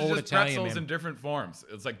 everything An else is old just Italian pretzels man. in different forms.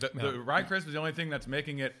 It's like the rye crisp is the only thing that's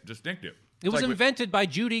making it distinctive. It was like invented by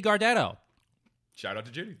Judy Gardetto. Shout out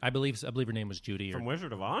to Judy. I believe her name was Judy or From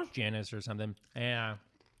Wizard of Oz? Janice or something. Yeah.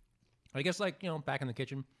 I guess back in the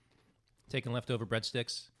kitchen, taking leftover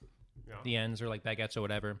breadsticks, the ends or like baguettes or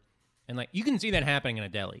whatever. And you can see that happening in a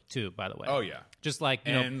deli too, by the way. Oh yeah. Just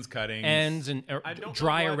Ends, cuttings. ends and I don't know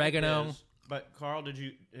dry what it oregano. is, but Carl, did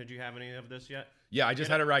you have any of this yet? Yeah, I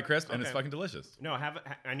just had a rye crisp and it's Okay. fucking delicious. No,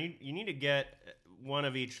 you need to get one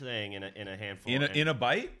of each thing in a handful. In a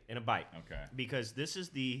bite? In a bite. Okay. Because this is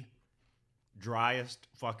the driest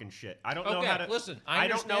fucking shit. I don't know Okay, how to listen, I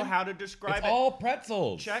don't know understand. how to describe It's it. all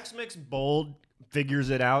pretzels. Chex Mix Bold figures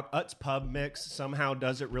it out. Utz Pub Mix somehow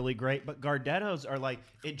does it really great, but Gardetto's are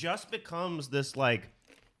it just becomes this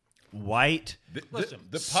white. The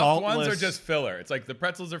puffed saltless- ones are just filler. It's like the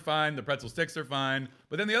pretzels are fine, the pretzel sticks are fine,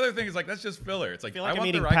 but then the other thing is that's just filler. It's like I feel like I'm want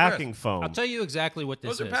eating the rye packing crisp. foam. I'll tell you exactly what this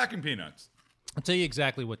Those is. are packing peanuts. I'll tell you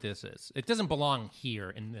exactly what this is. It doesn't belong here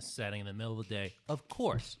in this setting in the middle of the day. Of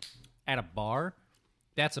course, at a bar,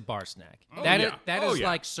 that's a bar snack. That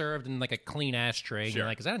is served in a clean ashtray. And Sure. you're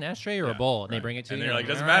like, is that an ashtray or a bowl? And they bring it to And you. they're like,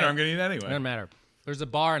 doesn't all matter, right. I'm gonna eat it anyway. Doesn't matter. There's a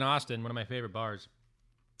bar in Austin, one of my favorite bars.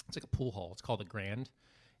 It's like a pool hall. It's called the Grand.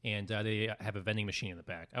 And they have a vending machine in the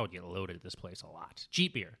back. I would get loaded at this place a lot.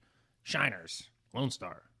 Cheap beer, Shiners, Lone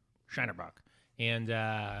Star, Shinerbach. And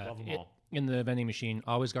Love 'em all. in the vending machine,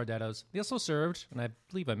 always Gardetto's. They also served, and I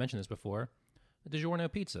believe I mentioned this before, a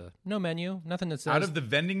DiGiorno pizza. No menu, nothing that says... Out of the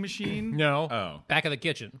vending machine? No. Oh. Back of the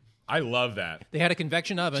kitchen. I love that. They had a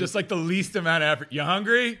convection oven. Just the least amount of effort. You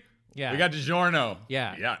hungry? Yeah. We got DiGiorno.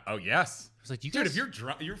 Yeah. Yeah. Oh, yes. It's like, you Dude, guys- if you're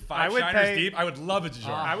drunk, you're I five would Shiners pay- deep, I would love a DiGiorno.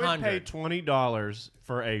 I would pay 100. $20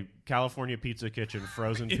 for a California Pizza Kitchen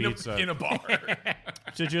frozen pizza in a bar.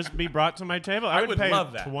 to just be brought to my table. I would pay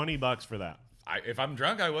love that. $20 for that If I'm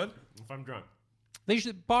drunk, I would. if I'm drunk.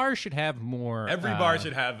 Bars should have more... Every bar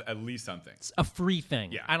should have at least something. a free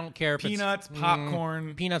thing. Yeah. I don't care if Peanuts, it's...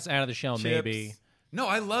 popcorn, peanuts out of the shell, chips. maybe. No,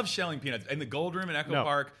 I love shelling peanuts. In the Gold Room in Echo No.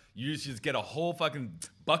 Park, you just get a whole fucking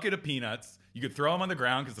bucket of peanuts. You could throw them on the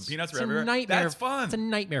ground because the peanuts are It's a everywhere. nightmare. That's fun. It's a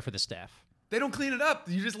nightmare for the staff. They don't clean it up.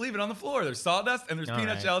 You just leave it on the floor. There's sawdust and there's All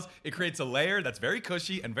peanut right. shells. It creates a layer that's very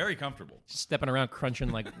cushy and very comfortable. Stepping around, crunching,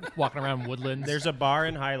 like walking around woodlands. There's a bar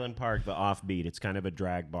in Highland Park, the Offbeat. It's kind of a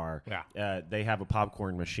drag bar. Yeah. They have a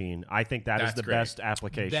popcorn machine. I think that's the great. best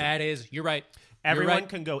application. That is, you're right. Everyone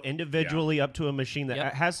can go individually up to a machine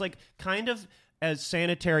that has like kind of a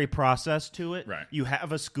sanitary process to it. Right. You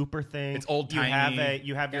have a scooper thing. It's old-timey.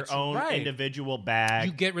 You have your That's own right. individual bag.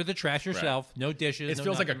 You get rid of the trash yourself. No dishes. It no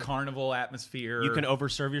feels like a nothing. carnival atmosphere. You can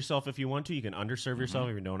overserve yourself if you want to. You can underserve yourself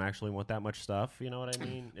if you don't actually want that much stuff. You know what I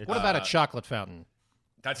mean? What about a chocolate fountain?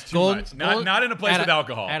 That's too Gold- much. gold- Not in a place at with a-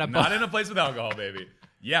 alcohol. at a Not bar. in a place with alcohol, baby.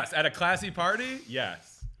 Yes, at a classy party, yes.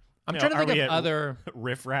 I'm You trying know, to are we think of at other.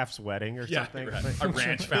 Riff Raff's wedding or Yeah, something. right. A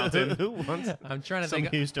ranch fountain. Who wants I'm trying to some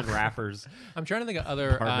think. Houston rappers? I'm trying to think of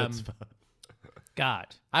other. bar mitzvah? God,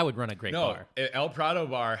 I would run a great No, bar. El Prado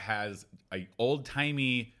Bar has a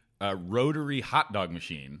old-timey rotary hot dog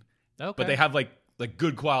machine. Okay. But they have like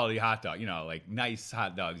good quality hot dog, like nice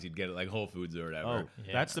hot dogs you'd get at like Whole Foods or whatever. Oh,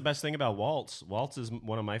 that's the best thing about Waltz. Waltz is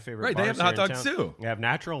one of my favorite Right, they bars have the hot here in dogs town. too. They have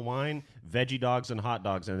natural wine, veggie dogs, and hot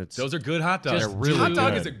dogs, and it's Those are good hot dogs. Just really hot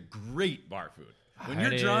dog good. is a great bar food. When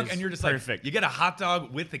It you're drunk is and you're just perfect. like, you get a hot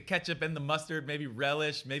dog with the ketchup and the mustard, maybe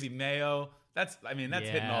relish, maybe mayo. That's hitting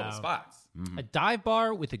all the Yeah. spots. A dive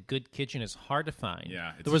bar with a good kitchen is hard to find.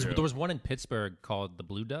 Yeah, it's there was true. there was one in Pittsburgh called the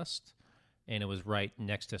Blue Dust, and it was right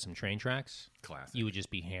next to some train tracks. Classic. You would just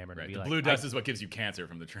be hammered. Right. And be The like, blue dust is what gives you cancer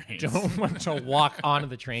from the trains. don't want to walk onto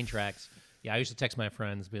the train tracks. Yeah, I used to text my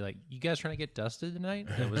friends, be like, "You guys trying to get dusted tonight?"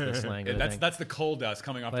 That was the slang. of the thing. That's the coal dust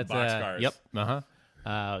coming off the But, boxcars.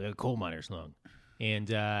 Yep. Coal miners long.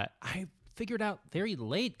 And I figured out very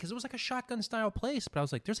late because it was like a shotgun style place. But I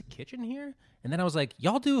was like, "There's a kitchen here." And then I was like,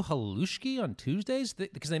 "Y'all do halushki on Tuesdays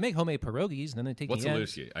because they make homemade pierogies and then they take What's the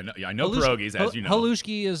eggs." halushki? I know pierogies, as you know.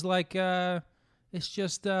 Halushki is like it's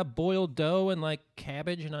just boiled dough and like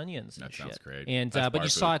cabbage and onions. And That sounds shit. great. And That's but bar you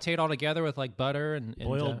food. saute it all together with like butter and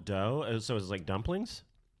boiled dough. So it's like dumplings.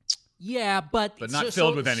 yeah, but not so-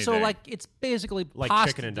 filled with So anything. like it's basically Like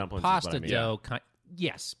pasta, chicken and dumplings is what pasta I mean. dough.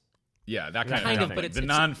 Yes, Yeah, that kind, Kind of of, thing. but it's- the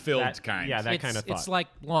it's- non-filled that- kind. yeah, that it's, kind of it's thought. like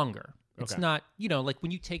longer. It's Okay. not, like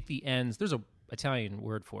when you take the ends, there's a Italian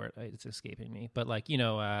word for it. It's escaping me. But like,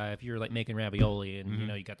 if you're like making ravioli and,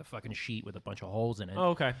 you got the fucking sheet with a bunch of holes in it. Oh,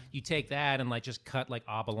 okay. You take that and like just cut like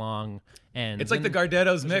oblong and. It's like the then-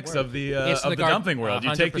 Gardetto's mix of the It's the dumpling world.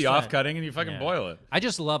 You take the 100%. off-cutting and you fucking Yeah. boil it. I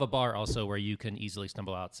just love a bar also where you can easily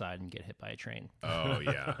stumble outside and get hit by a train. Oh,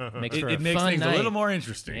 yeah. Makes for it a makes fun things night. a little more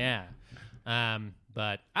interesting. Yeah.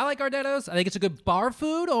 But I like Gardetto's. I think it's a good bar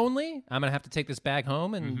food only. I'm going to have to take this bag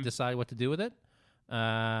home and decide what to do with it.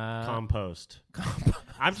 Compost.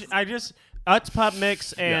 I just Utz Pub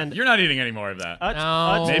Mix and You're not eating any more of that.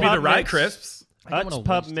 No. Maybe Pub the rye Mix- crisps. I don't Utz wanna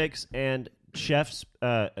Pub waste it. Mix and Chef's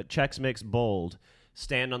Chex Mix Bold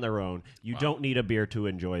stand on their own. You don't need a beer to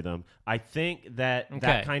enjoy them. I think that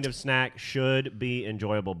Okay. kind of snack should be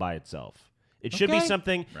enjoyable by itself. It should be Okay.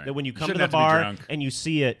 something Right. that when you You come to shouldn't the have to be bar drunk. and you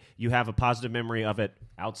see it, you have a positive memory of it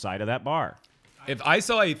outside of that bar. If I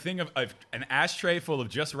saw a thing of an ashtray full of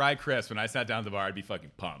just rye crisps when I sat down at the bar, I'd be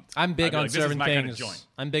fucking pumped. I'm big I'd be on like, this is serving my things. kind of joint.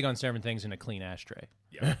 I'm big on serving things in a clean ashtray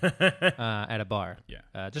Yeah. at a bar. Yeah.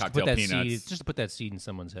 Just to Cocktail put that peanuts. seed. Just to put that seed in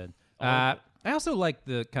someone's head. I also like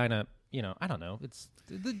the kind of I don't know. It's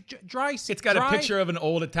the dry. It's got a picture of an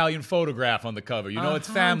old Italian photograph on the cover. You know, it's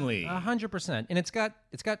family. 100%, and it's got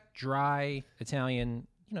dry Italian.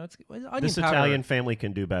 It's onion This powder. Italian family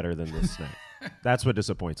can do better than this snack. That's what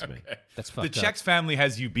disappoints me. That's The fucked up. Chex family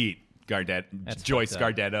has you beat, That's Joyce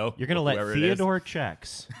fucked up. Gardetto. You're going to let whoever it is. Theodore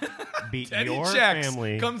Chex beat Teddy your Chex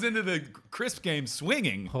family. comes into the crisp game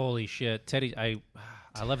swinging. Holy shit, Teddy! I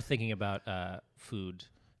love thinking about food.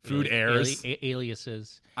 Food heirs.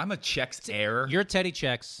 Aliases. I'm a Chex heir. You're Teddy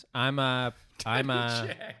Chex. I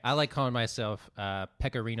Chex. like calling myself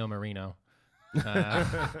Pecorino Marino. Yeah,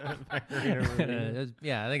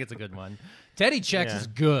 I think it's a good one. Teddy Chex Yeah. is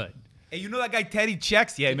good. Hey, you know that guy Teddy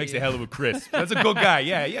Chex? Yeah, he makes a hell of a crisp. That's a good guy.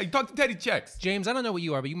 Yeah. You talk to Teddy Chex. James, I don't know what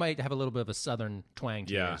you are, but you might have a little bit of a southern twang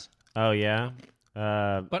to Yeah. yours. Oh, yeah?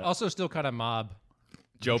 But also still kind of mob.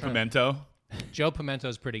 Joe Pimento. Joe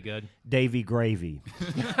Pimento's pretty good. Davy Gravy.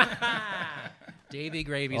 Davy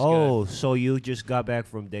Gravy's Oh, so you just got back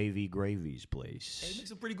from Davy Gravy's He place.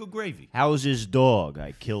 makes a pretty good gravy. How's his dog?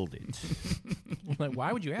 I killed it. good. Like,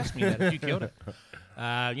 why would you ask me that if you killed it?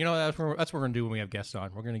 That's what we're going to do when we have guests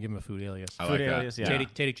on. We're going to give him a food alias. I like that. alias, yeah.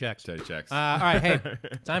 Teddy Chex. Teddy Chex. All right, hey,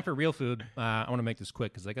 time for real food. I want to make this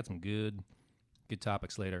quick because I got some good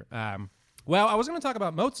topics later. Well, I was going to talk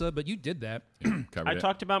about mozza, but you did that. I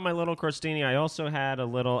talked about my little crostini. I also had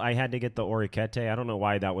I had to get the orecchiette. I don't know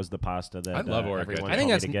why that was the pasta that I love everyone orecchiette. I think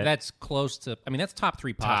told me to get. that's close to. I mean, that's top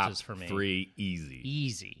 3 pastas Top for me. 3 easy.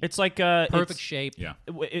 Easy. It's like Perfect shape. Yeah.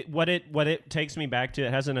 What it takes me back to,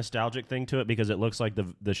 it has a nostalgic thing to it because it looks like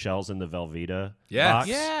the shells in the Velveeta box.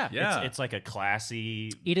 Yeah. Yeah. It's like a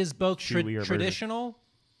classy. It is both chewier version. traditional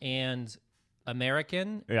and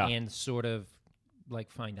American Yeah. and sort of like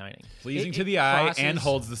fine dining. Pleasing It- to it the eye crosses- and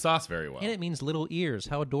holds the sauce very well. And it means little ears.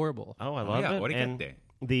 How adorable. Oh, I love yeah, it. And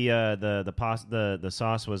orecchiette. the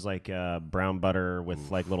sauce was like brown butter with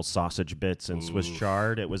like little sausage bits and Swiss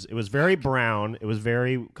chard. It was very brown. It was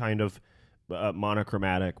very kind of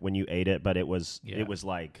monochromatic when you ate it, but it was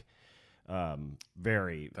like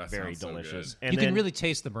very That very sounds so delicious. good. And You then can really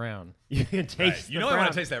taste the brown. you can taste. Right. You the know I brown.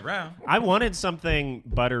 want to taste that brown. I wanted something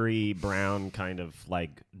buttery brown, kind of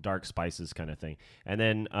like dark spices kind of thing. And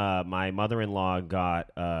then my mother-in-law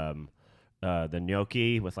got the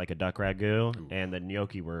gnocchi with like a duck ragu, and the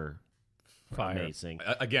gnocchi were Fire. amazing.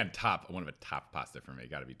 Again, one of a top pasta for me.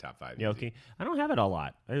 Got to be top 5. Gnocchi. easy. I don't have it a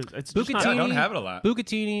lot. It's just Yeah, I not, don't have it a lot.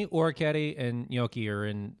 Bucatini, orecchiette, and gnocchi are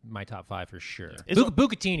in my top 5 for sure. Is-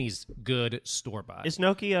 Bucatini's good store-bought. Is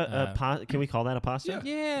gnocchi a can we call that a pasta?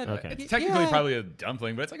 Yeah. Okay. It's technically probably a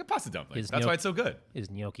dumpling, but it's like a pasta dumpling. Is That's gnocchi- why it's so good.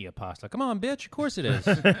 Is gnocchi a pasta? Come on, bitch. Of course it is.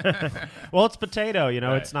 Well, it's potato. You know,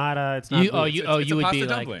 Right. it's not. It's not. you it's would a be pasta like,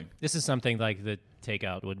 dumpling. this is something like the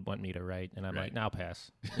takeout would want me to write, and I'm Right. like, now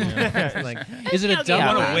pass. You know? Like, is it a You want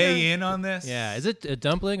dumpling? to weigh in on this? Yeah, is it a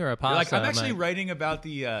dumpling or a pasta? You're like, I'm actually like, writing about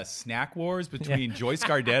the snack wars between Joyce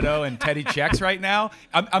Gardetto and Teddy Chex right now.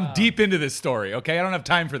 I'm deep into this story, okay? I don't have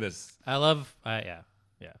time for this. I love,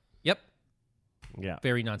 yep, Yeah.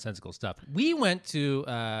 very nonsensical stuff. We went to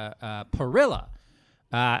Perilla.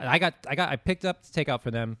 I picked up the takeout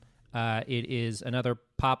for them. It is another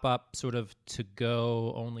pop-up sort of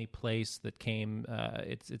to-go only place that came.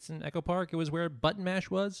 It's in Echo Park. It was where Button Mash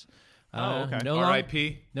was. okay.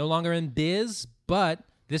 R.I.P. No longer in biz, but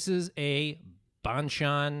this is a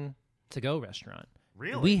banchan to-go restaurant.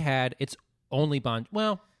 Really? We had it's only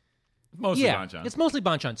well, Mostly yeah, banchan. it's mostly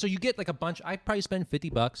banchan. So you get like a bunch. I probably spend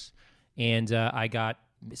 $50, and I got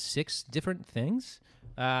 6 different things.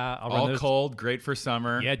 I'll run All those. cold, great for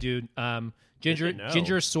summer. Yeah, dude. Good to know.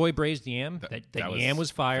 Ginger soy braised yam. That yam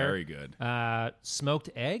was fire. Very good. Smoked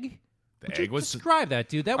egg. The Would egg you was describe that,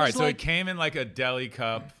 dude. That all right. was So like it came in like a deli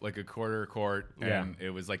cup, like a quarter quart, and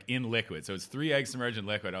it was like in liquid. So it's 3 eggs submerged in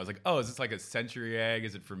liquid. I was like, oh, is this like a century egg?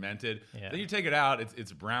 Is it fermented? Yeah. Then you take it out.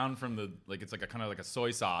 It's brown from the it's like a kind of like a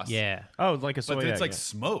soy sauce. yeah. Oh, like a soy But then egg, it's like yeah.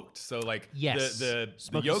 smoked. So like Yes. the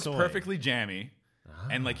Smoky yolk's soy. perfectly jammy.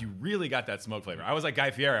 And like you really got that smoke flavor. I was like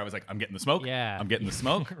Guy Fieri. I was like, I'm getting the smoke. Yeah. I'm getting the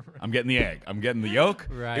smoke. I'm getting the egg. I'm getting the yolk.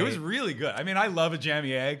 Right. It was really good. I mean, I love a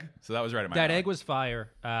jammy egg, so that was right at my That alley. egg was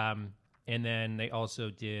fire. And then they also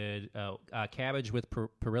did cabbage with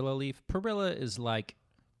perilla leaf. Perilla is like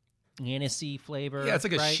anisey flavor. Yeah, it's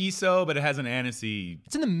like a right? shiso, but it has an anisey.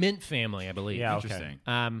 It's in the mint family, I believe. Yeah, okay.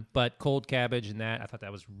 Interesting. But cold cabbage and that, I thought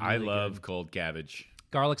that was really I love good. cold cabbage.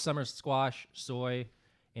 Garlic summer squash, soy,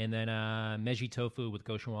 and then meji tofu with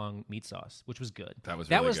gochujang meat sauce, which was good. That was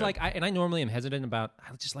really good. like, I normally am hesitant about.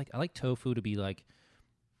 I like tofu to be like.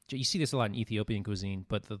 You see this a lot in Ethiopian cuisine,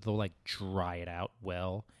 but they'll like dry it out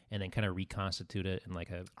well and then kind of reconstitute it in like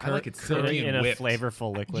a. I like it in silky a, and in a whipped.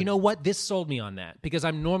 flavorful liquid. You know what? This sold me on that because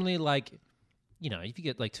I'm normally like, if you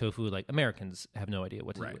get like tofu, like Americans have no idea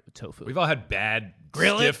what to do with tofu. We've all had bad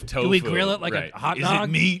Grill it? stiff tofu. Do we grill it like a Right. hot Is dog?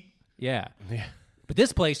 it meat? Yeah. But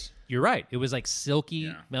this place, you're right. It was like silky,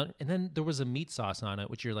 Yeah. and then there was a meat sauce on it,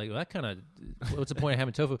 which you're like, well, that kind of. What's the point of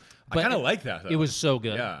having tofu? I kind of like that, though. It was so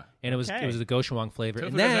good. Yeah. And it was Okay. the gochujang flavor. Tofu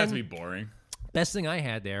and doesn't have then to be boring. best thing I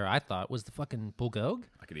had there, I thought, was the fucking bulgogi.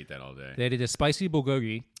 I could eat that all day. They did a spicy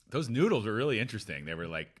bulgogi. Those noodles were really interesting. They were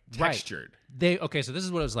like Right. textured. So this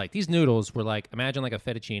is what it was like. These noodles were like, imagine like a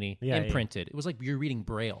fettuccine Yeah, imprinted. It was like you're reading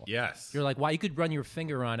Braille. Yes. You're like, wow, you could run your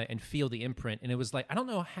finger on it and feel the imprint. And it was like, I don't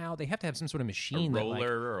know how they have to have some sort of a machine that like,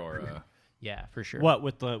 roller or a. yeah, for sure. What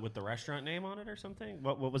with the restaurant name on it or something?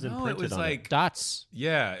 What was No, imprinted it was on like Dots.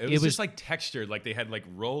 yeah, it It was was- just like textured, like they had like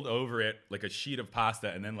rolled over it like a sheet of pasta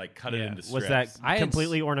and then like cut it Yeah. into strips. Was that I had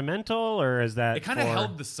completely ornamental or is that It kind of for-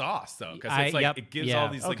 held the sauce though, because I- it's like yep, it gives yeah. all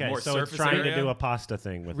these like Okay, more so surface it's trying area. to do a pasta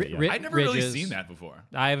thing with it. Yeah. I'd never really ridges. seen that before.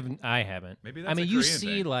 I haven't. Maybe I that's mean, a you Korean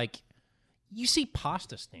see thing. you see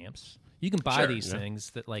pasta stamps. You can buy Sure, these yeah.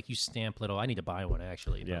 things that like you stamp little. I need to buy one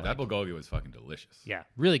actually. Yeah. That bulgogi was fucking delicious. Yeah,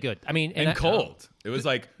 really good. I mean, And I- cold. It was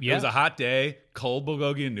like Yeah. it was a hot day, cold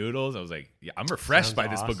bulgogi and noodles. I was like, yeah, I'm refreshed Sounds by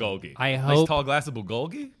this awesome. bulgogi. I Nice hope- tall glass of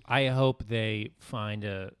bulgogi. I hope they find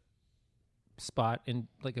a spot in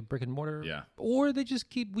like a brick and mortar. Yeah. Or we just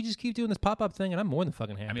keep doing this pop-up thing, and I'm more than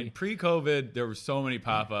fucking happy. I mean, pre-COVID, there were so many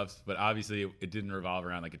pop-ups, but obviously it didn't revolve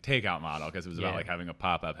around like a takeout model because it was about like having a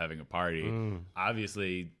pop-up, having a party.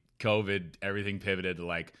 Obviously, COVID, everything pivoted to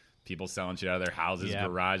like people selling shit out of their houses,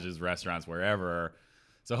 garages, restaurants, wherever.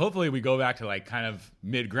 So hopefully we go back to like kind of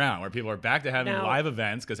mid-ground where people are back to having live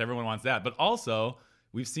events because everyone wants that. But also,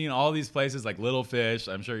 we've seen all these places like Little Fish.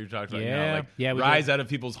 I'm sure you talked about rise out of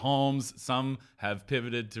people's homes. Some have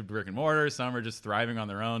pivoted to brick and mortar. Some are just thriving on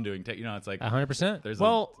their own, doing it's like 100%. There's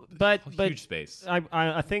but huge space.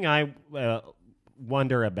 I think I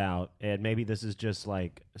wonder about, and maybe this is just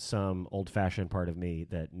like some old-fashioned part of me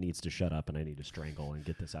that needs to shut up, and I need to strangle and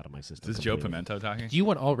get this out of my system. Is this Joe Pimento talking? Do you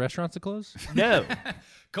want all restaurants to close? No,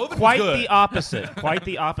 COVID quite was good. the opposite. Quite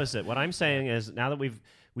the opposite. What I'm saying is now that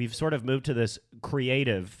we've sort of moved to this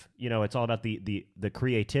creative, it's all about the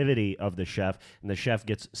creativity of the chef, and the chef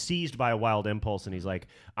gets seized by a wild impulse, and he's like,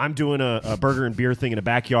 I'm doing a burger and beer thing in a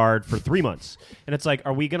backyard for 3 months. And it's like,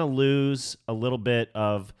 are we going to lose a little bit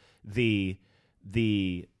of the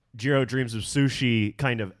Jiro Dreams of Sushi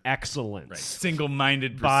kind of excellence? Right.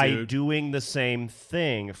 Single-minded pursuit. By doing the same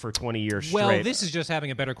thing for 20 years straight. Well, this is just having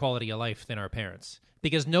a better quality of life than our parents.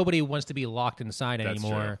 Because nobody wants to be locked inside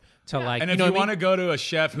anymore. And if you want to go to a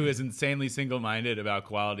chef who is insanely single-minded about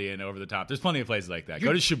quality and over the top, there's plenty of places like that.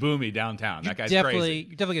 Go to Shibumi downtown. That guy's crazy.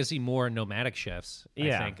 You're definitely going to see more nomadic chefs.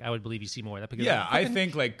 I think. I would believe you see more of that. Because I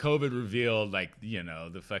think like COVID revealed like,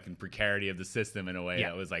 the fucking precarity of the system in a way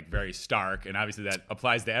that was like very stark. And obviously that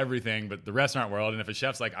applies to everything but the restaurant world. And if a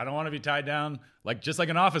chef's like, I don't want to be tied down, like just like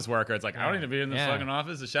an office worker, it's like, I don't need to be in this fucking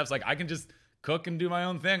office. The chef's like, I can just cook and do my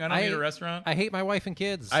own thing. I don't need a restaurant. I hate my wife and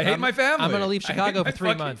kids. I hate my family. I'm going to leave Chicago for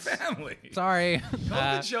 3 months. Family. Sorry.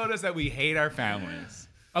 COVID showed us that we hate our families.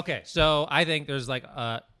 Okay, so I think there's like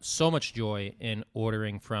so much joy in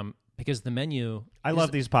ordering from, because the menu. I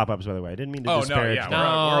love these pop-ups, by the way. I didn't mean to disparage. We're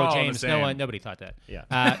all James, the same. nobody thought that.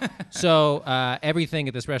 Yeah. So everything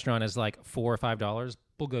at this restaurant is like $4 or $5.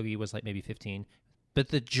 Bulgogi was like maybe $15. But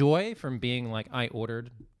the joy from being like, I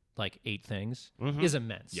ordered like 8 things is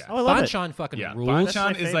immense. Yeah. Oh, I love Banchan fucking rules.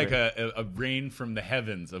 Banchan is like a rain from the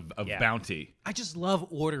heavens of bounty. I just love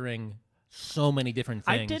ordering so many different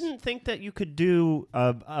things. I didn't think that you could do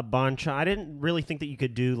a banchan. I didn't really think that you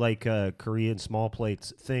could do like a Korean small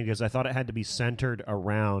plates thing, because I thought it had to be centered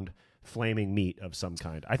around flaming meat of some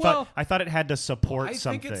kind. I thought it had to support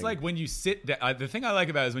something. I think it's like when you sit down. The thing I like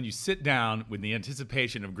about it is when you sit down with the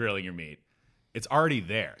anticipation of grilling your meat. It's already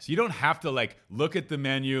there. So you don't have to like look at the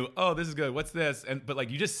menu. Oh, this is good. What's this? But like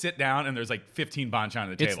you just sit down and there's like 15 banchan on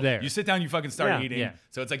the table. It's there. You sit down, you fucking start eating. Yeah.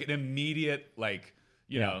 So it's like an immediate like,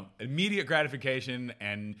 immediate gratification.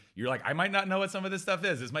 And you're like, I might not know what some of this stuff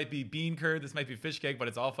is. This might be bean curd. This might be fish cake, but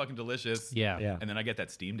it's all fucking delicious. Yeah. And then I get that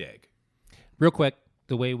steamed egg. Real quick,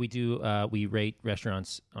 the way we do, we rate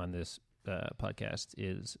restaurants on this podcast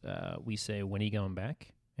is we say, when are you going back?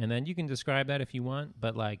 And then you can describe that if you want.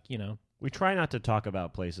 But like, we try not to talk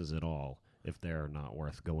about places at all if they're not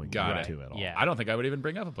worth going back to at all. Yeah. I don't think I would even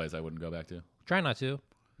bring up a place I wouldn't go back to. Try not to.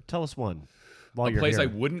 Tell us one. While A you're place here. I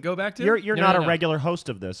wouldn't go back to? You're No, not no, a no. regular host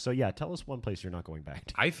of this, so tell us one place you're not going back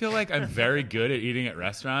to. I feel like I'm very good at eating at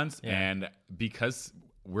restaurants, and because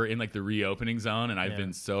we're in like the reopening zone, and I've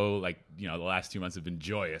been so like, the last 2 months have been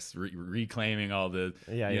joyous, reclaiming all the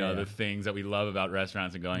the things that we love about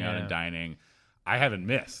restaurants and going out and dining. I haven't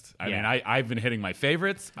missed. I mean, I've been hitting my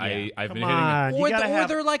favorites. I've been hitting. Or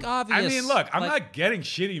they're like obvious. I mean, look, I'm not getting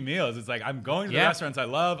shitty meals. It's like I'm going to the restaurants I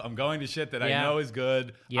love. I'm going to shit that I know is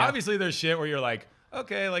good. Yeah. Obviously, there's shit where you're like,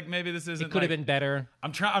 okay, like maybe this isn't. It could have been better.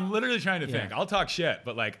 I'm literally trying to think. I'll talk shit,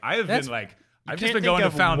 but like I've just can't been think going to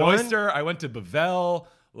of Found one- Oyster. I went to Bavel.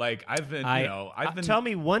 Like I've been, Tell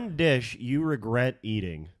me one dish you regret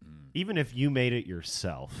eating. Even if you made it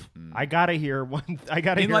yourself, I gotta hear one. I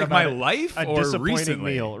gotta in hear like about my life a or disappointing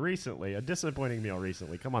recently. meal recently. A disappointing meal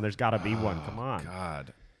recently. Come on, there's got to be one. Come on,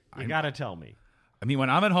 God, you gotta tell me. I mean, when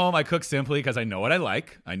I'm at home, I cook simply because I know what I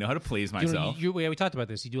like. I know how to please myself. We talked about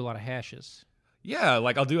this. You do a lot of hashes. Yeah,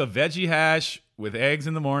 like I'll do a veggie hash with eggs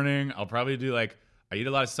in the morning. I'll probably do like I eat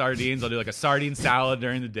a lot of sardines. I'll do like a sardine salad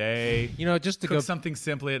during the day. Just to cook go something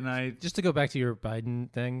simply at night. Just to go back to your Biden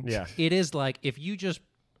thing. Yeah. It is like if you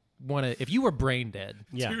were brain dead,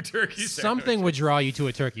 Two turkey something sandwiches. would draw you to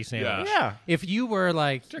a turkey sandwich. Yeah. If you were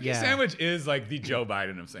like Turkey sandwich is like the Joe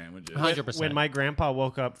Biden of sandwiches. 100%. When my grandpa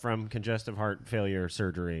woke up from congestive heart failure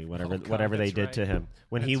surgery, whatever they did to him,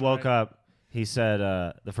 when he woke up, he said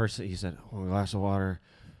the first thing he said, a glass of water,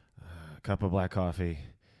 a cup of black coffee,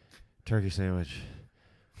 turkey sandwich,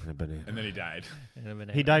 and a banana. And then he died.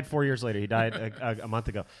 He died 4 years later. He died a month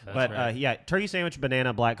ago. But right. turkey sandwich,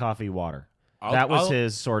 banana, black coffee, water. that was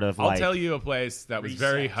his sort of I'll tell you a place that was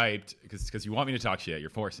very hyped because you want me to talk shit. You're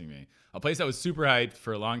forcing me. A place that was super hyped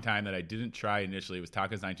for a long time that I didn't try initially was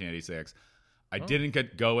Tacos 1986. I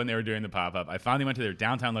didn't go when they were doing the pop-up. I finally went to their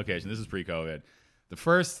downtown location. This is pre-COVID. The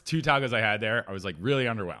first 2 tacos I had there, I was like really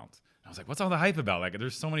underwhelmed. I was like, what's all the hype about? Like,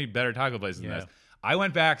 there's so many better taco places than this. I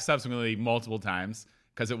went back subsequently multiple times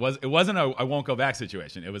because it wasn't a I won't go back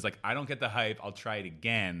situation. It was like, I don't get the hype. I'll try it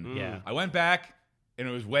again. Yeah. I went back and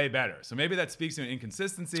it was way better. So maybe that speaks to an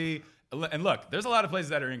inconsistency. And look, there's a lot of places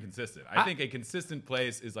that are inconsistent. I think a consistent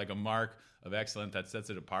place is like a mark of excellence that sets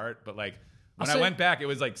it apart. But like when I went back, it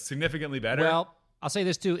was like significantly better. Well, I'll say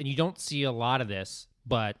this too, and you don't see a lot of this,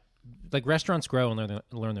 but like restaurants grow and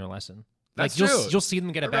learn their lesson. That's like true. You'll see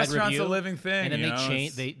them get a bad Restaurant's review, a living thing, and then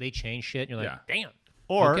you they change shit, and you're like, damn.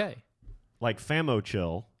 Or okay. like Famo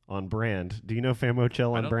Chill on brand. Do you know Famo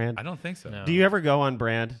Chill on brand? I don't think so. No. Do you ever go on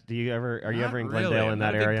brand? Are you ever in Glendale in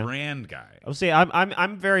that area? I'm not a big brand guy. Oh, see,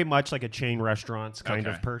 I'm very much like a chain restaurants kind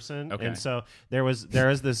of person, and so there is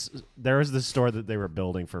this store that they were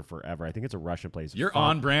building for forever. I think it's a Russian place. You're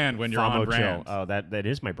on brand when you're on brand. Oh, that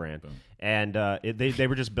is my brand. Boom. And they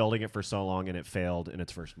were just building it for so long, and it failed in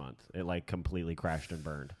its first month. It like completely crashed and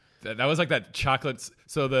burned. That was like that chocolate.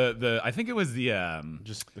 So the I think it was the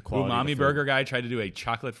just the quality umami burger guy tried to do a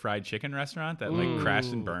chocolate fried chicken restaurant that like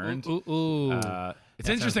crashed and burned. It's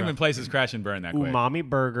interesting when places crash and burn that quick. Umami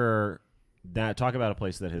burger. Talk about a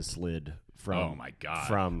place that has slid from. Oh my god!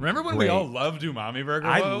 From remember when we all loved umami burger?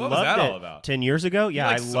 I what loved was that it all about? 10 years ago, yeah,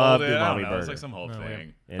 I loved it. umami burger. It was like some whole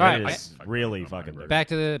thing. And all it right, is really fucking good. Back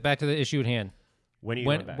to the issue at hand. When are you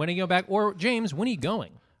going back? When are you going back? Or James, when are you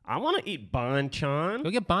going? I want to eat banchan. Go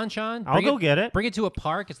get banchan. I'll go get it. Bring it to a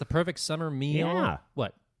park. It's the perfect summer meal. Yeah.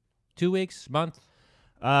 What? 2 weeks? Month?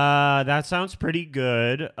 That sounds pretty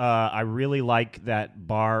good. I really like that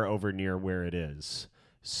bar over near where it is.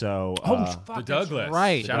 So, fuck, the Douglas.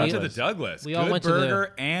 Right. Shout out to the Douglas. We all good went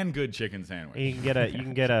burger and good chicken sandwich. You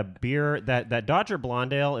can get a beer. That Dodger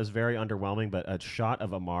Blonde Ale is very underwhelming, but a shot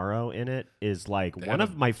of Amaro in it is like one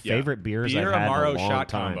of my favorite beers I've had Amaro in a long shot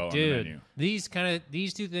time. combo Dude, on the menu.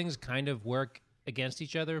 these two things kind of work against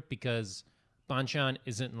each other because banchan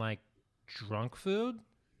isn't like drunk food.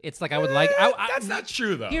 It's like I would like. That's not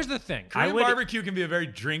true though. Here's the thing. Korean barbecue can be a very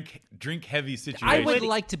drink heavy situation. I would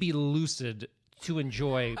like to be lucid to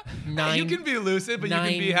enjoy 9. You can be lucid, but you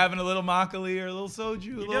can be having a little makgeolli or a little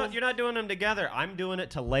soju. You're not doing them together. I'm doing it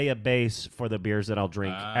to lay a base for the beers that I'll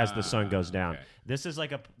drink as the sun goes down. Okay. This is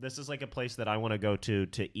like a place that I want to go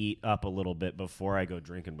to eat up a little bit before I go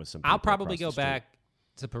drinking with some people. I'll probably across go the street. back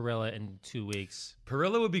to Perilla in 2 weeks.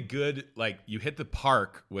 Perilla would be good. Like you hit the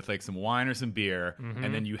park with like some wine or some beer,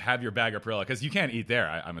 and then you have your bag of Perilla because you can't eat there.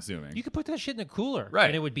 I'm assuming You could put that shit in a cooler, right,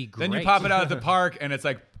 and it would be great. Then you pop it out at the park, and it's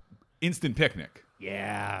like instant picnic.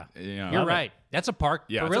 Yeah, You know, you're right. That's a park.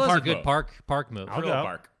 Yeah, it's a Perilla's park a good move. park move. I'll Perilla go.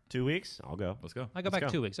 Park. 2 weeks. I'll go. Let's go. I go back go.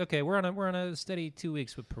 2 weeks. Okay, we're on a steady 2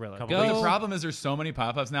 weeks with Perilla. Couple Go. weeks. The problem is there's so many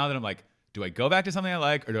pop-ups now that I'm like, do I go back to something I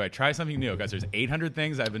like or do I try something new? Because there's 800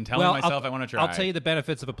 things I've been telling myself I want to try. I'll tell you the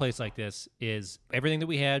benefits of a place like this is everything that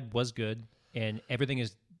we had was good, and everything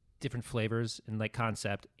is different flavors and like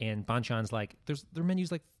concept. And banchan's like their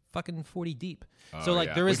menu's like fucking 40 deep. So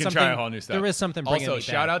like there is we can something. try a whole new stuff. There is something. Bringing Also, me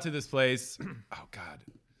shout back. out to this place. Oh God,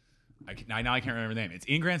 now I can't remember the name. It's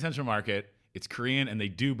in Grand Central Market. It's Korean and they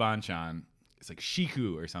do banchan. It's like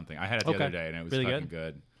shiku or something. I had it the Okay. other day and it was Really fucking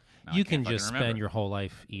good. Now I You can't can just fucking spend remember. your whole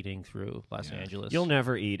life eating through Los Angeles. You'll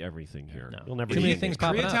never eat everything here. No. You'll never Too eat many anything. things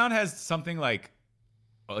popping up. Koreatown has something like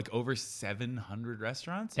over 700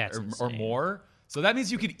 restaurants That's or insane. more. So that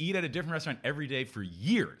means you could eat at a different restaurant every day for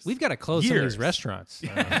years. We've got to close some of Years. these restaurants.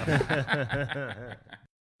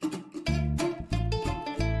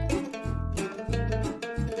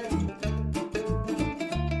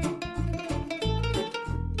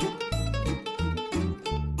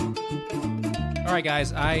 All right,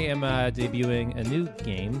 guys, I am debuting a new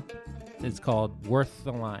game. It's called Worth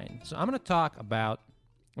the Line. So I'm going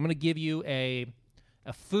to give you a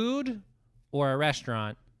food or a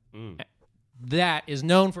restaurant that is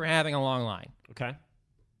known for having a long line. Okay.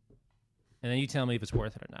 And then you tell me if it's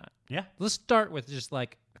worth it or not. Yeah. Let's start with just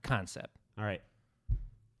like a concept. All right.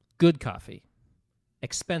 Good coffee,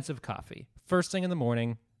 expensive coffee. First thing in the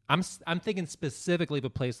morning. I'm thinking specifically of a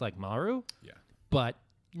place like Maru. Yeah. But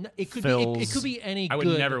it could be any. I would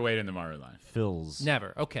good. never wait in the Maru line. Phil's.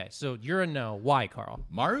 Never. Okay, so you're a no. Why, Carl?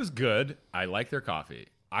 Maru's good. I like their coffee.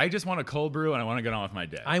 I just want a cold brew and I want to get on with my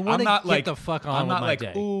day. I want I'm to not get the fuck on I'm with not my like,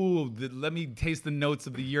 day. ooh, let me taste the notes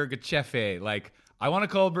of the Yirgachefe. Like, I want a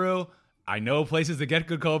cold brew. I know places that get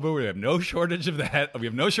good cold brew. We have no shortage of that. We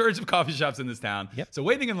have no shortage of coffee shops in this town. Yep. So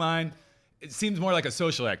waiting in line it seems more like a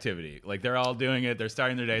social activity. Like they're all doing it. They're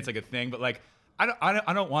starting their day. It's like a thing. But like,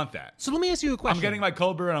 I don't want that. So let me ask you a question. I'm getting my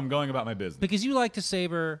cold brew and I'm going about my business. Because you like to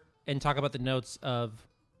savor and talk about the notes of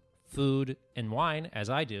food and wine, as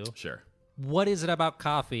I do. Sure. What is it about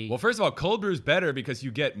coffee? Well, first of all, cold brew is better because you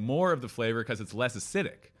get more of the flavor because it's less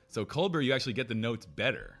acidic. So cold brew, you actually get the notes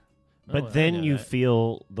better. But then you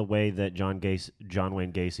feel the way that John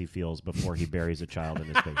Wayne Gacy feels before he buries a child in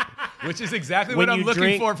his basement. Which is exactly what I'm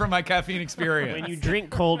looking for from my caffeine experience. When you drink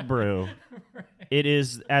cold brew, it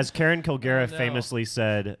is, as Karen Kilgariff famously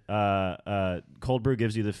said, cold brew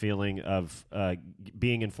gives you the feeling of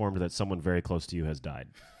being informed that someone very close to you has died.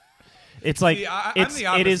 It's like I'm the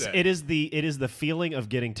opposite. it is the feeling of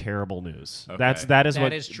getting terrible news. Okay. That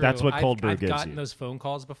is true. That's what cold brew I've gives you. I've gotten those phone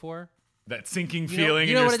calls before. That sinking feeling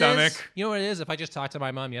in know your what stomach. You know what it is? If I just talked to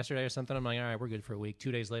my mom yesterday or something, I'm like, all right, we're good for a week.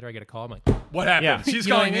 2 days later, I get a call. I'm like, What happened? Yeah. She's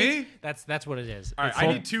you know what calling I mean? me? That's what it is. All right, I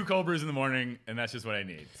need 2 cold brews in the morning, and that's just what I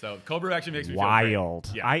need. So cold brew actually makes me Wild.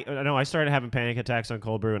 feel great. Yeah. I started having panic attacks on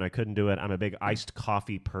cold brew and I couldn't do it. I'm a big iced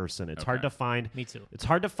coffee person. It's hard to find. Me too. It's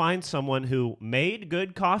hard to find someone who made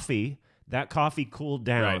good coffee. That coffee cooled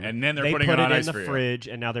down, Right, and then they're they putting put it on in ice the for you. fridge,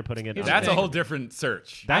 and now they're putting it. That's on a whole different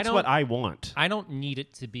search. That's what I want. I don't need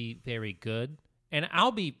it to be very good. And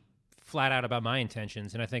I'll be flat out about my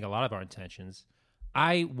intentions, and I think a lot of our intentions.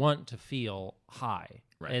 I want to feel high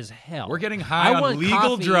as hell. We're getting high I on want legal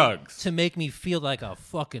coffee drugs. to make me feel like a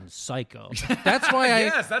fucking psycho. That's why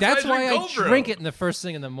Yes, that's why I drink cold brew. drink it in the first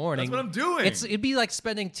thing in the morning. That's what I'm doing. It'd be like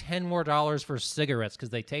spending $10 more for cigarettes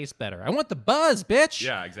because they taste better. I want the buzz, bitch.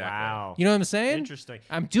 Yeah, exactly. Wow. You know what I'm saying? Interesting.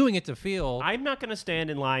 I'm doing it to feel. I'm not going to stand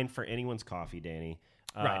in line for anyone's coffee, Danny.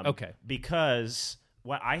 Right, okay. Because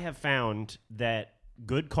what I have found that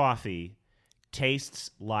good coffee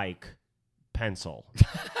tastes like pencil.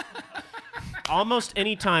 Almost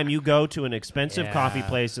any time you go to an expensive coffee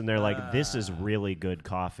place and they're like, this is really good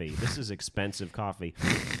coffee. This is expensive coffee.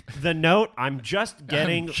 The note, I'm just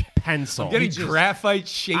getting pencil. I'm getting graphite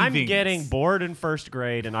shavings. I'm getting bored in first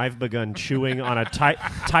grade and I've begun chewing on a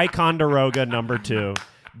Ticonderoga number 2.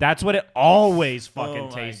 That's what it always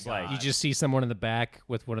fucking tastes like. You just see someone in the back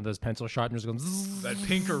with one of those pencil sharpeners going. That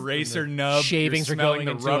pink eraser nub. Shavings You're are smelling going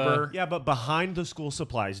the into rubber. Yeah, but behind the school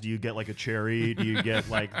supplies, do you get like a cherry? Do you get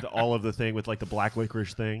like all of the thing with like the black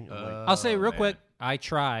licorice thing? I'll say real quick, I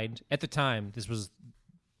tried at the time. This was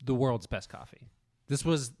the world's best coffee. This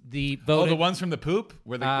was the voted. Oh, the ones from the poop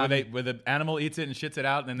where the animal eats it and shits it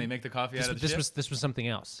out, and then they make the coffee out of the shit? This was something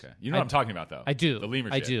else. Okay. You know what I'm talking about, though. I do. The lemur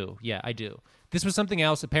I shit. do. Yeah, I do. This was something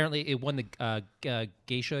else. Apparently, it won the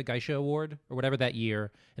Geisha Award or whatever that year.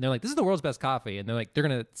 And they're like, "This is the world's best coffee." And they're like, "They're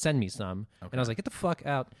gonna send me some." And I was like, "Get the fuck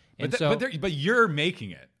out!" And But you're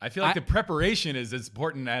making it. I feel like the preparation is as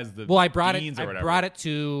important as the I brought beans it. or whatever. I brought it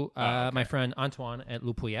to my friend Antoine at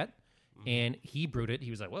Le Pouillet, and he brewed it. He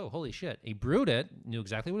was like, "Whoa, holy shit!" He brewed it, knew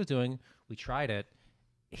exactly what he was doing. We tried it.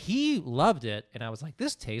 He loved it, and I was like,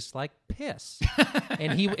 "This tastes like piss."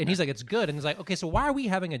 and he's like, "It's good." And he's like, "Okay, so why are we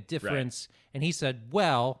having a difference?" Right. And he said,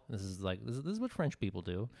 "Well, this is what French people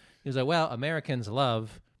do." He was like, "Well, Americans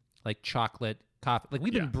love like chocolate coffee. Like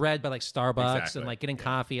we've been bred by like Starbucks and like getting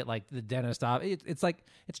coffee at like the dentist. It's like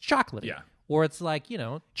it's chocolate. Yeah. Or it's like,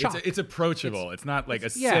 chalk. It's approachable. It's not like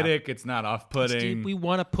acidic. It's not off-putting. We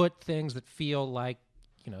want to put things that feel like,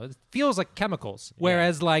 it feels like chemicals.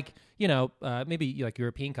 Whereas like, maybe like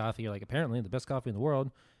European coffee, you're like, apparently the best coffee in the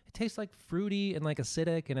world. It tastes like fruity and like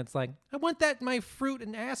acidic. And it's like, I want that in my fruit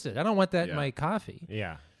and acid. I don't want that in my coffee.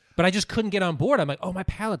 Yeah. But I just couldn't get on board. I'm like, oh, my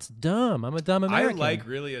palate's dumb. I'm a dumb American. I like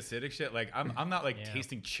really acidic shit. Like I'm not like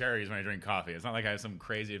tasting cherries when I drink coffee. It's not like I have some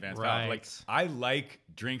crazy advanced palate. Like I like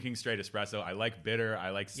drinking straight espresso. I like bitter. I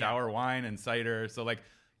like sour wine and cider. So like,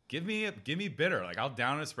 give me bitter. Like I'll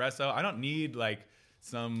down espresso. I don't need like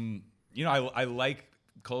some. I like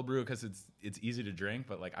cold brew because it's easy to drink,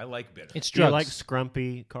 but like I like bitter. It's Do you drugs. like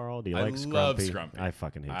Scrumpy, Carl? Do you like Scrumpy? I love Scrumpy. I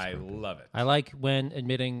fucking hate Scrumpy. I love it. I like when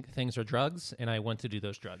admitting things are drugs, and I want to do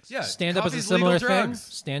those drugs. Yeah, stand-up is a coffee's similar legal thing. drugs.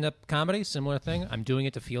 Stand-up comedy, similar thing. I'm doing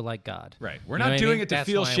it to feel like God. Right. We're You know not what I doing mean? it to That's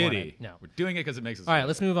feel why I want shitty. it. No. We're doing it because it makes us All right, feel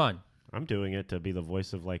let's good. move on. I'm doing it to be the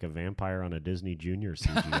voice of like a vampire on a Disney Junior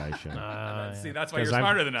CGI show. See, that's why you're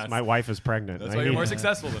smarter than us. My wife is pregnant. That's why you're more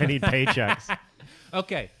successful than I us. need paychecks.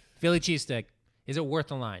 Okay, Philly cheesesteak. Is it worth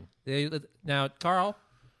the line? Now, Carl,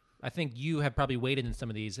 I think you have probably waited in some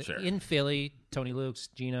of these. Sure. In Philly, Tony Luke's,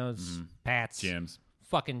 Gino's, Pat's. Jim's.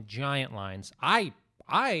 Fucking giant lines.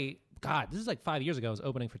 God, this is like 5 years ago. I was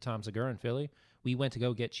opening for Tom Segura in Philly. We went to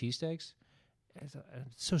go get cheesesteaks. It's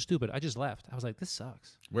so stupid. I just left. I was like, this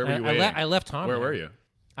sucks. Where were you I waiting? left Tom. Where there. were you?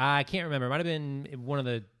 I can't remember. It might have been one of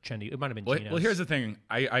the trendy. It might have been Geno's. Well, here's the thing.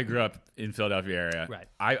 I grew up in Philadelphia area. Right.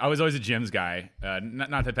 I was always a Jim's guy.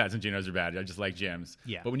 Not that Pat's and Geno's are bad. I just like Jim's.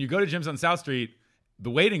 Yeah. But when you go to Jim's on South Street, the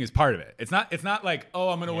waiting is part of it. It's not like, oh,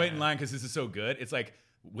 I'm going to wait in line because this is so good. It's like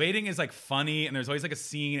waiting is like funny, and there's always like a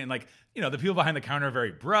scene, and like, you know, the people behind the counter are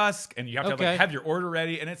very brusque, and you have to like have your order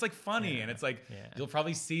ready, and it's like funny, and it's like you'll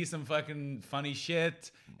probably see some fucking funny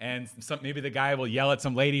shit, and maybe the guy will yell at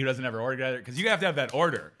some lady who doesn't have her order together because you have to have that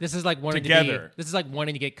order. This is like wanting together. This is like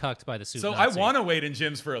wanting to get cucked by the soup. So Nazi. I want to wait in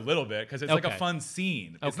Jim's for a little bit because it's like a fun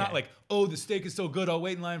scene. It's not like, oh, the steak is so good, I'll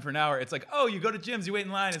wait in line for an hour. It's like, oh, you go to Jim's, you wait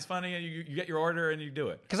in line, it's funny, and you get your order and you do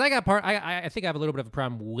it. Because I think I have a little bit of a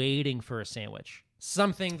problem waiting for a sandwich.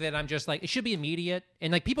 Something that I'm just like, it should be immediate.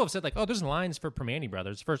 And like people have said, like, oh, there's lines for Primanti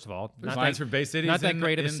Brothers. First of all, there's lines for Bay Cities. Not that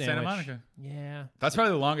great of a in sandwich. Santa Monica. Yeah, that's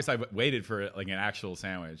probably the longest I've waited for like an actual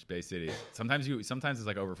sandwich. Bay City. Sometimes it's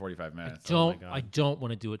like over 45 minutes. I don't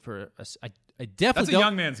want to do it for I definitely. That's a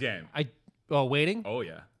young man's game. Waiting. Oh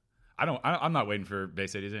yeah. I'm not waiting for Bay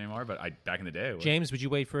Cities anymore, but back in the day I would. James, would you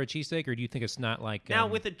wait for a cheesesteak, or do you think it's not like... Now,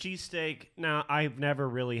 with a cheesesteak, I've never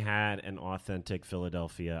really had an authentic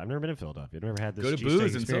Philadelphia. I've never been in Philadelphia. I've never had this Go to cheesesteak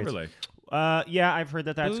Booze in experience. Silver Lake. Yeah, I've heard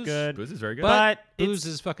that's Booze? good. Booze is very good. But Booze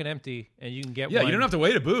is fucking empty, and you can get one. Yeah, you don't have to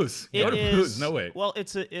wait at Booze. Go to Booze, no wait. Well,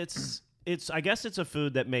 it's I guess it's a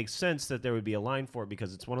food that makes sense that there would be a line for it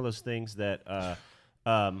because it's one of those things that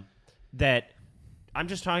that I'm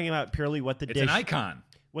just talking about purely what the dish. It's an icon.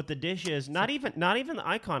 What the dish is, not even the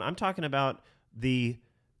icon. I'm talking about the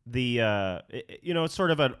it's sort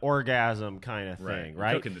of an orgasm kind of thing,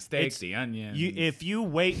 right? Cooking the steaks, the onions. If you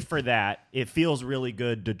wait for that, it feels really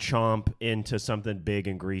good to chomp into something big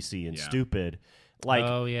and greasy and stupid. Like,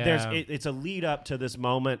 it's a lead up to this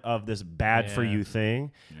moment of this bad for you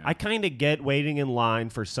thing. Yeah. I kind of get waiting in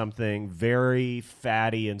line for something very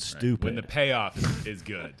fatty and stupid. When the payoff is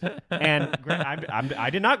good. And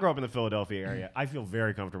I did not grow up in the Philadelphia area. I feel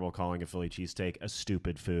very comfortable calling a Philly cheesesteak a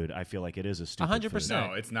stupid food. I feel like it is a stupid 100%. food.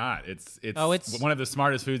 No, it's not. It's one of the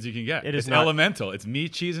smartest foods you can get. It's elemental. It's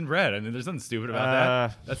meat, cheese, and bread. I mean, there's nothing stupid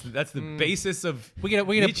about that. That's the basis of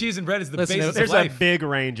meat, cheese, and bread is the basis of life. There's a big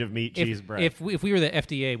range of meat, cheese, bread. If we were the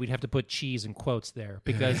FDA, we'd have to put cheese in quotes there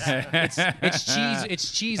because it's cheese.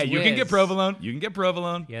 It's cheese. Hey, you can get provolone. You can get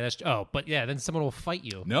provolone. Yeah, that's. But then someone will fight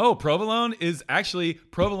you. No, provolone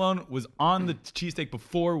was on the cheesesteak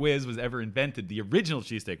before Whiz was ever invented. The original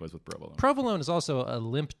cheesesteak was with provolone. Provolone is also a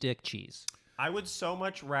limp dick cheese. I would so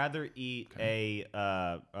much rather eat a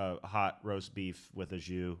hot roast beef with a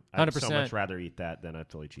jus. I'd so much rather eat that than a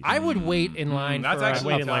Philly cheesesteak. I would wait in line.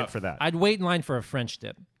 For that. I'd wait in line for a French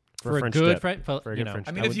dip. For a good French dip.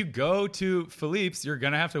 I mean, if you go to Philippe's, you're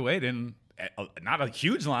gonna have to wait in not a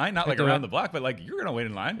huge line, not like around the block, but like you're gonna wait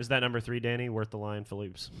in line. Is that number 3, Danny, worth the line,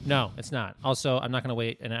 Philippe's? No, it's not. Also, I'm not gonna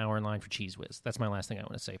wait an hour in line for Cheese Whiz. That's my last thing I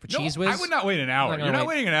want to say. For Cheese Whiz, I would not wait an hour. You're not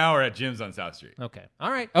waiting an hour at Jim's on South Street. Okay,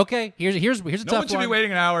 all right, okay. Here's a tough one. No one should be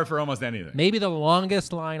waiting an hour for almost anything. Maybe the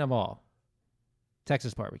longest line of all.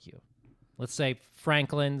 Texas barbecue. Let's say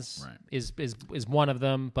Franklin's is one of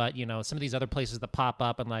them, but some of these other places that pop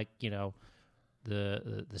up and like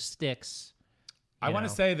the sticks. I want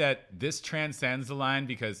to say that this transcends the line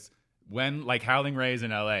because when like Howling Ray's in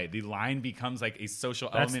LA, the line becomes like a social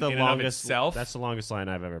element in and of itself. That's the longest line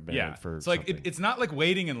I've ever been in for. So like it's not like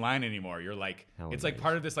waiting in line anymore. You're like it's like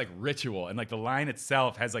part of this like ritual, and like the line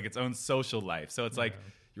itself has like its own social life. So it's like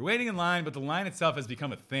you're waiting in line, but the line itself has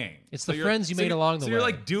become a thing. It's the friends you made along the way. So you're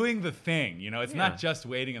like doing the thing, It's not just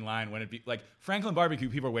waiting in line when it be like Franklin Barbecue.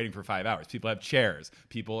 People are waiting for 5 hours. People have chairs.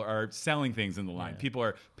 People are selling things in the line. People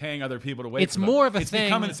are paying other people to wait. It's more of a thing. It's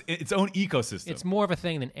becoming its own ecosystem. It's more of a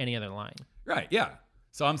thing than any other line. Right? Yeah.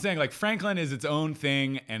 So I'm saying like Franklin is its own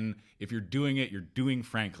thing, and if you're doing it, you're doing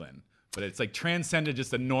Franklin. But it's like transcended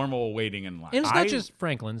just a normal waiting in line. And it's not just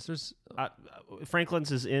Franklin's. There's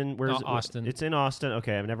Franklin's is in where's Austin. It's in Austin.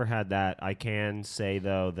 Okay, I've never had that. I can say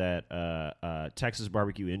though that Texas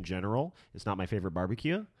barbecue in general is not my favorite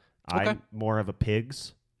barbecue. Okay. I'm more of a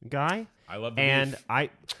pigs guy. I love the beef. I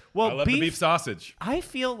love the beef sausage. I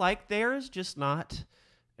feel like there's just not,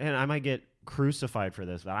 and I might get crucified for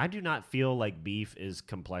this, but I do not feel like beef is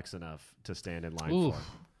complex enough to stand in line for.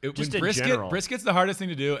 Brisket's the hardest thing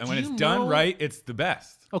to do, and when it's done right, it's the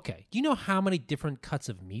best. Okay. Do you know how many different cuts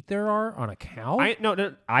of meat there are on a cow?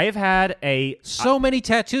 I have had many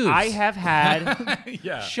tattoos. I have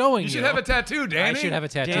had showing you. should have a tattoo, Danny. I should have a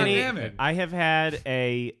tattoo. Danny, damn it. I have had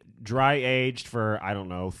a dry aged for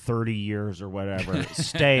 30 years or whatever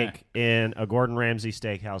steak in a Gordon Ramsay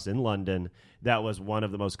steakhouse in London. That was one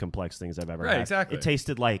of the most complex things I've ever had. Exactly. It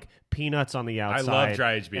tasted like peanuts on the outside. I love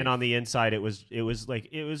dry aged beef. And on the inside, it was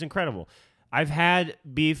incredible. I've had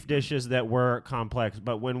beef dishes that were complex,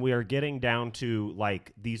 but when we are getting down to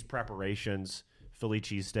like these preparations, Philly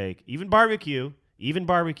cheesesteak, even barbecue,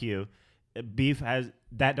 beef has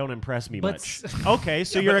that don't impress me much. Okay,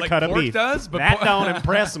 so you're a like cut of pork beef. does, but that don't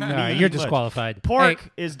impress me. You're much. disqualified.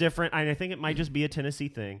 Pork is different, and I think it might just be a Tennessee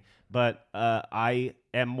thing. But I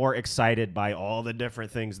am more excited by all the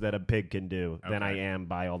different things that a pig can do than I am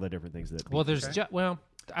by all the different things that. Well, there's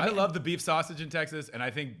I love the beef sausage in Texas, and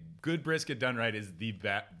I think good brisket done right is the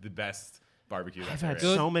best barbecue. I've had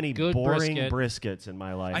so many boring briskets in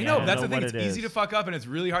my life. I know, that's the thing. It's easy to fuck up, and it's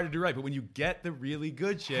really hard to do right. But when you get the really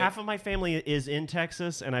good shit, half of my family is in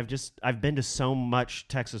Texas, and I've been to so much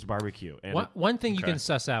Texas barbecue. And one thing you can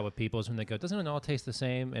suss out with people is when they go, "Doesn't it all taste the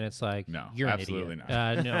same?" And it's like, no, you're absolutely an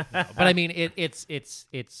not. idiot. No. But I mean,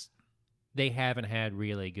 it's they haven't had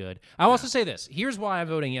really good. I'll also say this. Here's why I'm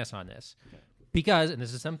voting yes on this. Because, and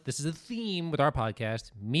this is a theme with our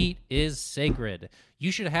podcast, meat is sacred. You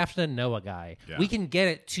should have to know a guy. Yeah. We can get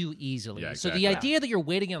it too easily. Yeah, exactly. So the idea that you're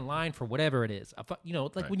waiting in line for whatever it is,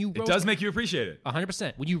 when you roast, it does make you appreciate it.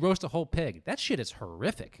 100%. When you roast a whole pig, that shit is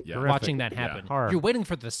horrific. Yeah. Watching that happen, you're waiting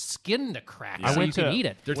for the skin to crack so you can eat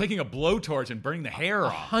it. They're taking a blowtorch and burning the hair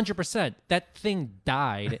off. 100%. That thing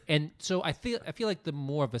died, and so I feel like the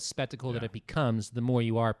more of a spectacle that it becomes, the more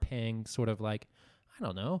you are paying sort of like, I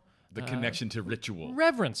don't know. The connection to ritual,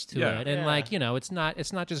 reverence to it, and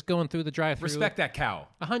it's not just going through the drive-through. Respect that cow,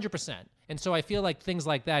 100%. And so I feel like things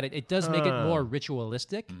like that, it does make it more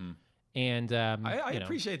ritualistic, and I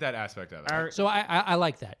appreciate that aspect of it. So I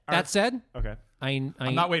like that. That said, okay, I'm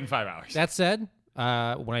not waiting 5 hours. That said, when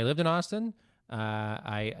I lived in Austin,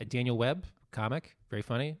 Daniel Webb, comic, very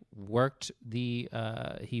funny, he worked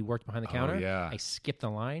behind the counter. Yeah. I skipped the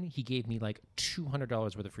line. He gave me like $200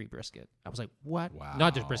 worth of free brisket. I was like, what? Wow.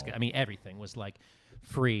 Not just brisket. I mean, everything was like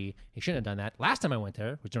free. He shouldn't have done that. Last time I went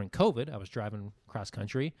there was during COVID. I was driving cross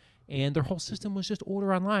country, and their whole system was just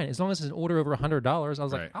order online. As long as it's an order over $100, I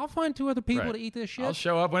was like, I'll find 2 other people to eat this shit. I'll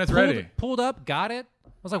show up when it's ready. Pulled up, got it. I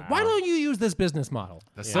was like, why don't you use this business model?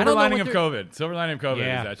 The silver lining of COVID. Silver lining of COVID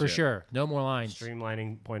is that for shit. sure. No more lines.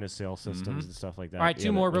 Streamlining point of sale systems and stuff like that. All right,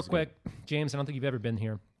 2 more real quick. James, I don't think you've ever been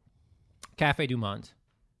here. Cafe Du Monde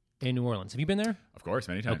in New Orleans. Have you been there? Of course,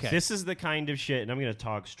 many times. Okay. This is the kind of shit, and I'm going to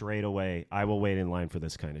talk straight away. I will wait in line for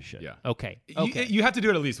this kind of shit. Yeah. Okay. You have to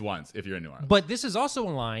do it at least once if you're in New Orleans. But this is also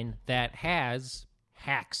a line that has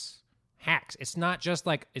hacks. It's not just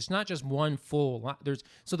one full line.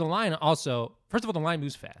 So the line also, first of all, the line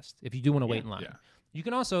moves fast if you do want to wait in line. Yeah. You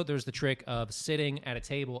can also, there's the trick of sitting at a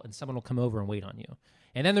table and someone will come over and wait on you.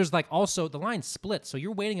 And then there's like also the line splits. So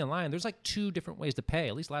you're waiting in line. There's like 2 different ways to pay.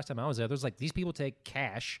 At least last time I was there, there's like these people take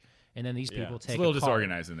cash and then these people take It's a little card.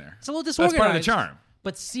 disorganized in there. It's a little disorganized. That's part of the charm.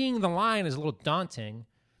 But seeing the line is a little daunting.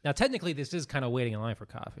 Now, technically, this is kind of waiting in line for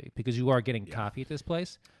coffee because you are getting coffee at this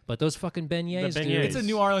place. But those fucking beignets, dude. It's a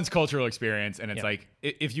New Orleans cultural experience, and it's like,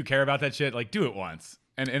 if you care about that shit, like, do it once.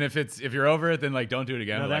 And if you're over it, then like don't do it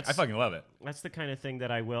again. No, I fucking love it. That's the kind of thing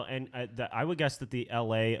that I will. And I would guess that the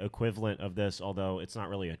LA equivalent of this, although it's not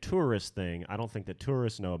really a tourist thing, I don't think that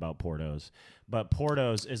tourists know about Porto's. But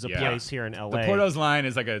Porto's is a place here in LA. The Porto's line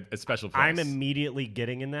is like a special place. I'm immediately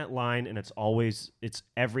getting in that line, and it's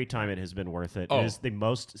every time it has been worth it. It is the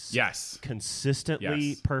most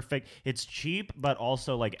consistently perfect. It's cheap, but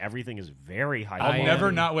also like everything is very high. I'll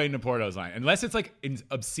never not wait in a Porto's line unless it's like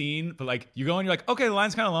obscene. But like you go and you're like, okay, the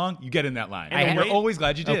line's kind of long. You get in that line, and you're always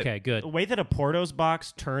glad you did. Okay, good. The way that a Porto's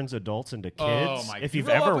box turns adults into kids. Oh my! If you've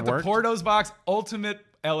ever worked, the Porto's box, ultimate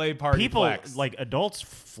LA party people flex. Like adults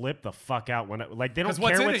flip the fuck out when like they don't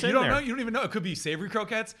care what's in you don't there. know. You don't even know. It could be savory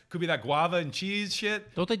croquettes. Could be that guava and cheese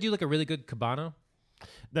shit. Don't they do like a really good cabana?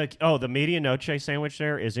 The medianoche sandwich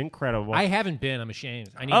there is incredible. I haven't been. I'm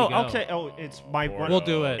ashamed. I need to go. Okay. It's my. We'll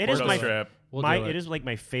do it. It is my trip. It is like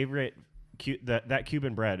my favorite. That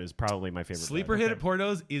Cuban bread is probably my favorite. Sleeper hit at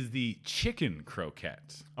Porto's is the chicken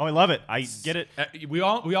croquette. Oh, I love it. I get it. We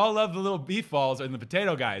all love the little beef balls and the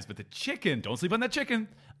potato guys, but the chicken, don't sleep on that chicken.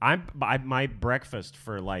 My breakfast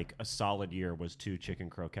for like a solid year was 2 chicken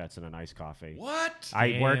croquettes and a nice coffee. What?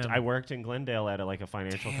 I worked in Glendale at a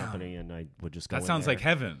financial company, and I would just go. That sounds like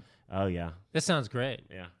heaven. Oh yeah, this sounds great.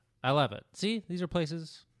 Yeah, I love it. See, these are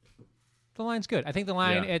places. The line's good. I think the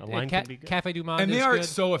line at Cafe Du Monde and is they are good.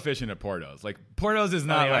 so efficient at Porto's. Like Porto's is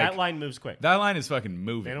not like that line moves quick. That line is fucking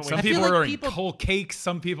moving. Some people are ordering whole cakes.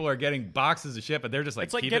 Some people are getting boxes of shit, but they're just like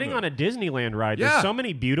it's like getting on a Disneyland ride. Yeah. There's so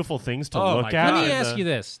many beautiful things to look at. Let me ask you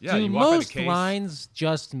this: do most lines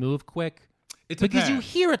just move quick? Because you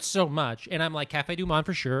hear it so much, and I'm like Cafe Du Monde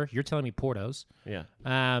for sure. You're telling me Porto's. Yeah.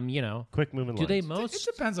 Quick moving lines. It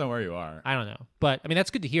depends on where you are. I don't know, but I mean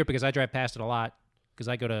that's good to hear because I drive past it a lot.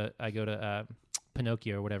 because I go to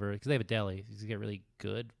Pinocchio or whatever because they have a deli. You get really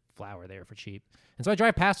good flour there for cheap, and so I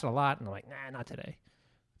drive past it a lot, and I'm like, nah, not today.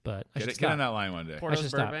 But I should Get on that line one day.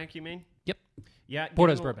 Porto's Burbank, you mean? Yep. Yeah,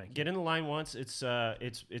 Porto's Burbank. Get in the line once. It's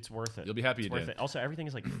worth it. You'll be happy it's you worth did. it. Also, everything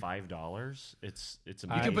is like $5. It's amazing.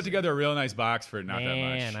 You can put together a real nice box for not that much.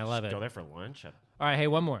 Man, I love it. Go there for lunch. All right, hey,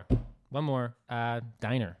 one more.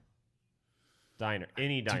 Diner.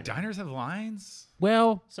 Any diner. Do diners have lines?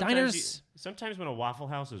 Well, Sometimes sometimes when a Waffle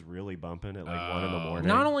House is really bumping at like 1 in the morning.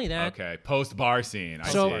 not only that. Okay, post bar scene. I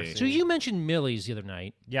So see. you mentioned Millie's the other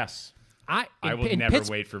night. Yes. I will never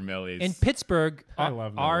wait for Millie's. In Pittsburgh, I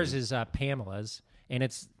love ours Millie's. is Pamela's, and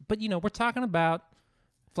but we're talking about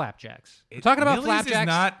flapjacks. We're talking about Millie's flapjacks. is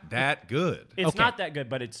not that good. It's Okay. not that good,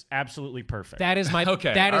 but it's absolutely perfect. That is my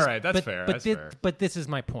Okay, That is, all right, that's but, fair, But that's thi- fair. But this is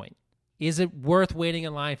my point. Is it worth waiting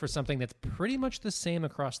in line for something that's pretty much the same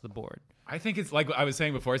across the board? I think it's like I was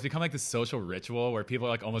saying before. It's become like this social ritual where people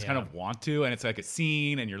like almost kind of want to, and it's like a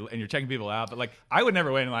scene, and you're checking people out. But like, I would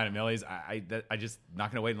never wait in line at Millie's. I just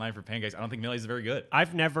not gonna wait in line for pancakes. I don't think Millie's is very good.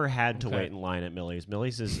 I've never had to wait in line at Millie's.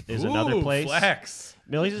 Millie's is another Ooh, place. Flex.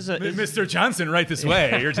 Millie's is Mr. Johnson, right this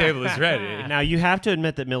way. Your table is ready. Now you have to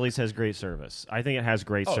admit that Millie's has great service. I think it has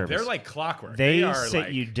great Oh, service. they're like clockwork. They are sit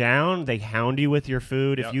like, you down. They hound you with your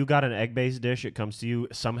food. Yep. If you got an egg-based dish, it comes to you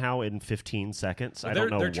somehow in 15 seconds. I don't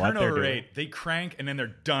know their what turnover they're doing. rate. They crank and then they're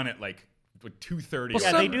done at like 2:30.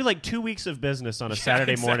 Yeah, they do like 2 weeks of business on a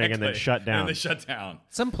Saturday morning and then shut down. And then they shut down.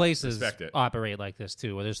 Some places Respect it. operate like this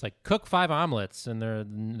too, where there's like cook 5 omelets and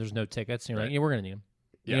there's no tickets. And you're Right. like, yeah, we're gonna need them.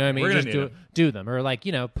 Yeah, You know what I mean? we're gonna Just need do them, or like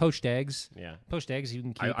poached eggs. Yeah. Poached eggs you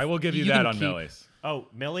can keep. I will give you can that on keep- Millie's. Oh,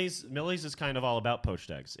 Millie's is kind of all about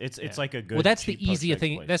poached eggs. It's like a good. Well, that's the cheap poached easiest eggs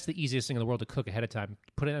thing. place. That's the easiest thing in the world to cook ahead of time.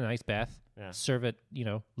 Put it in an ice bath. Yeah. Serve it,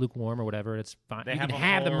 lukewarm or whatever. It's fine. They You have can a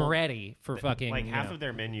have them whole- ready for fucking. like half of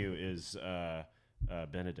their menu is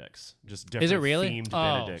Benedict's, just different Is it really? themed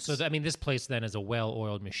Oh, Benedicts. so this place then is a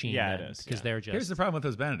well-oiled machine. Yeah, then, it is, because yeah. they're just. Here's the problem with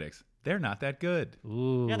those Benedicts. They're not that good.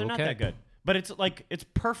 Ooh, yeah, they're not okay. that good, but it's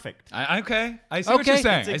perfect. Okay. I see what you're Okay.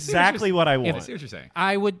 saying. It's I see exactly what I I want. see what you're saying.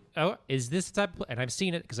 I would. Oh, is this the type? And I've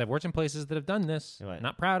seen it because I've worked in places that have done this. What?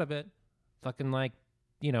 Not proud of it. Fucking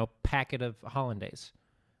packet of hollandaise,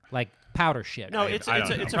 like powder shit. No, I it's don't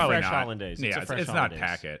know. a Probably fresh not. hollandaise. Yeah, it's a fresh it's not hollandaise.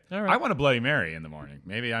 packet. All right. I want a Bloody Mary in the morning.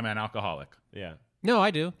 Maybe I'm an alcoholic. Yeah, No,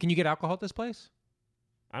 I do. Can you get alcohol at this place?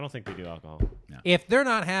 I don't think they do alcohol. If they're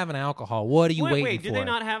not having alcohol, what are you waiting for? do they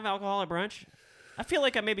not have alcohol at brunch? I feel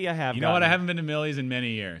like maybe I have. You know what? I gotten- haven't been to Millie's in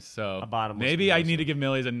many years, so A bottomless maybe I mimosa. need to give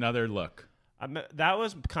Millie's another look. That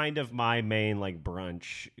was kind of my main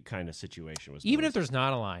brunch kind of situation. Was Even Millie's. if there's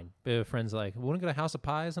not a line, friends like, "Want to go to House of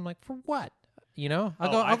Pies?" I'm like, "For what?" I'll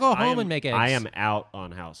Oh, go I home am- and make eggs. I am out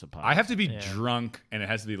on House of Pies. I have to be drunk, and it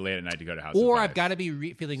has to be late at night to go to House of Or Pies. I've got to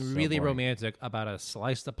be feeling really boring. romantic about a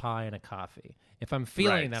slice of pie and a coffee. If I'm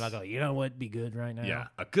feeling Right. that, I'll go, you know what'd be good right now? Yeah,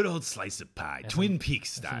 a good old slice of pie, Twin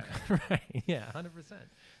Peaks style. Right. Yeah, 100%.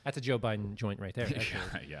 That's a Joe Biden joint right there.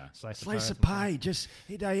 Actually. Yeah. Slice of pie.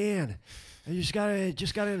 Hey, Diane. I just got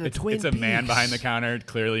into Twin It's a Peaks. man behind the counter,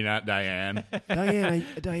 clearly not Diane. Diane,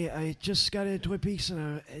 I just got into Twin Peaks and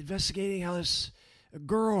I'm investigating how this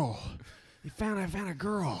girl. I found a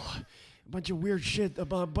girl. A bunch of weird shit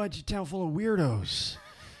about a bunch of town full of weirdos.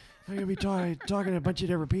 I'm gonna be talking to a bunch of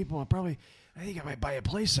different people. I think I might buy a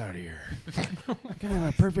place out here. Kind of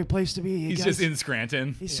a perfect place to be. He's just in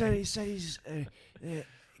Scranton. He said he's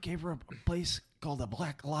gave her a place called the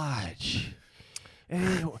Black Lodge.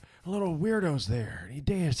 And a little weirdo's there. And he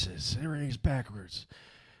dances. And everything's backwards.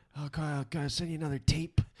 I'll send you another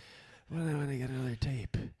tape. When I get another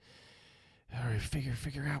tape. All right,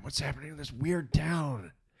 figure out what's happening in this weird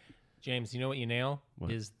town. James, you know what you nail?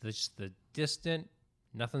 What? Is the distant,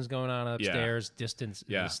 nothing's going on upstairs, distance,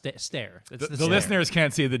 Yeah. stare. It's The stare. listeners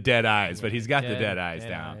can't see the dead eyes, but he's got the dead eyes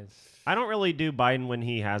down. eyes. I don't really do Biden when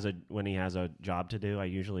he has a job to do. I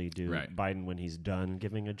usually do Right. Biden when he's done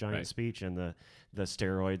giving a giant Right. speech and the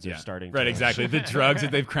steroids are starting. Right, to, exactly. The drugs that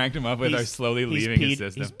they've cranked him up with are slowly he's leaving peed,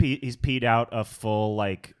 his system. He's peed out a full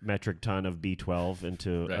metric ton of B12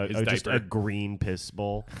 into Right, his just diaper. a green piss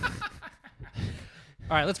bowl.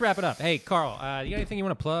 All right, let's wrap it up. Hey, Carl, you got anything you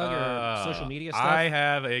want to plug or social media stuff? I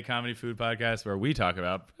have a comedy food podcast where we talk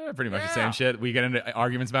about pretty much the same shit. We get into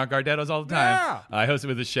arguments about Gardettos all the time. Yeah. I host it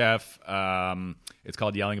with a chef. It's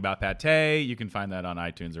called Yelling About Pate. You can find that on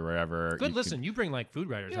iTunes or wherever. Good listen. You bring food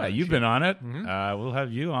writers. Yeah, on you've shit. been on it. We'll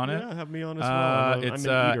have you on it. Yeah, have me on as well. It's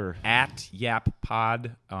I'm an eater. at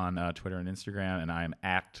YapPod on Twitter and Instagram, and I am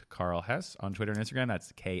at Karl Hess on Twitter and Instagram.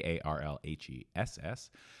 That's KarlHess.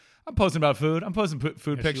 I'm posting about food. I'm posting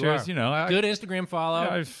food Yes, pictures. you are. You know, Good Instagram follow.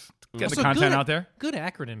 I've get Also the content good- out there. Good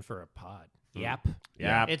acronym for a pod. Yep.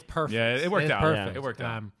 Yeah. It's perfect. Yeah, it worked It's out. Perfect. It worked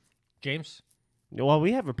out. James? Well,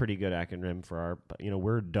 we have a pretty good acronym for our,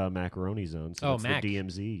 we're the macaroni zone. So it's Mac. the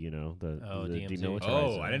DMZ, the DMZ. demilitarized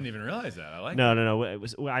Oh, zone. I didn't even realize that. I like No.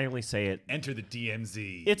 I only say it. Enter the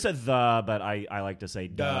DMZ. It's a but I like to say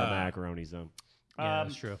the macaroni zone. Yeah,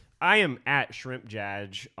 that's true. I am at Shrimp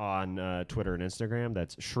Jadge on Twitter and Instagram.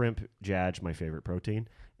 That's Shrimp Jadge, my favorite protein.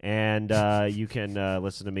 And you can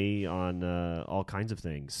listen to me on all kinds of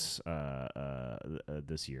things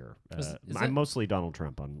this year. I'm mostly Donald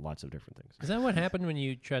Trump on lots of different things. Is that what happened when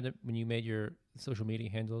you made your social media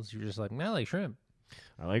handles? You were just like, I like shrimp.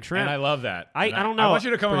 I like shrimp. And I love that. I don't know. I want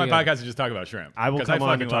you to come on my Pretty podcast and just talk about shrimp. I will 'Cause come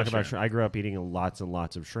on to fucking talk love about shrimp. I grew up eating lots and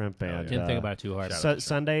lots of shrimp. And Didn't think about it too hard.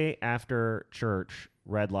 Sunday after church,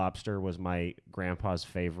 Red Lobster was my grandpa's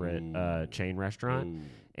favorite chain restaurant.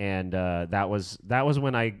 And that was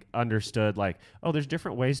when I understood, there's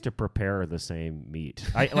different ways to prepare the same meat.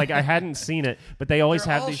 I hadn't seen it, but they always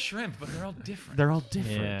They're have all these shrimp, but they're all different. They're all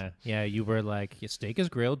different. Yeah. You were like, your steak is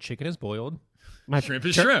grilled, chicken is boiled, Shrimp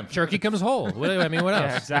is shrimp. turkey comes whole. What else?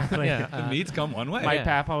 Yeah, exactly. The meats come one way. My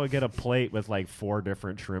papa would get a plate with 4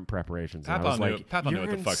 different shrimp preparations. And I was Papa knew what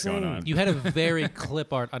the fuck's going on. You had a very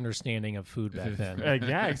clip art understanding of food back then.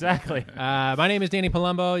 Yeah, exactly. My name is Danny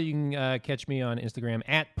Palumbo. You can catch me on Instagram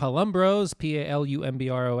at Palumbros,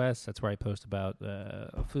 Palumbros. That's where I post about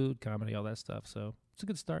food, comedy, all that stuff. So it's a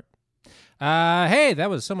good start. Hey, that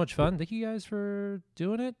was so much fun. Thank you guys for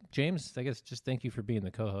doing it. James, I guess just thank you for being the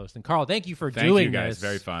co-host. And Carl, thank you for doing this. Thank you guys.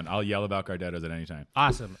 Very fun. I'll yell about Gardettos at any time.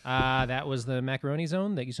 Awesome. That was the Macaroni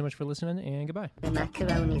Zone. Thank you so much for listening, and goodbye. The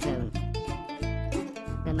Macaroni Zone.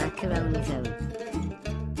 The Macaroni Zone.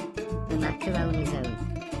 The Macaroni Zone.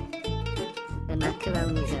 The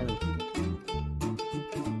Macaroni Zone.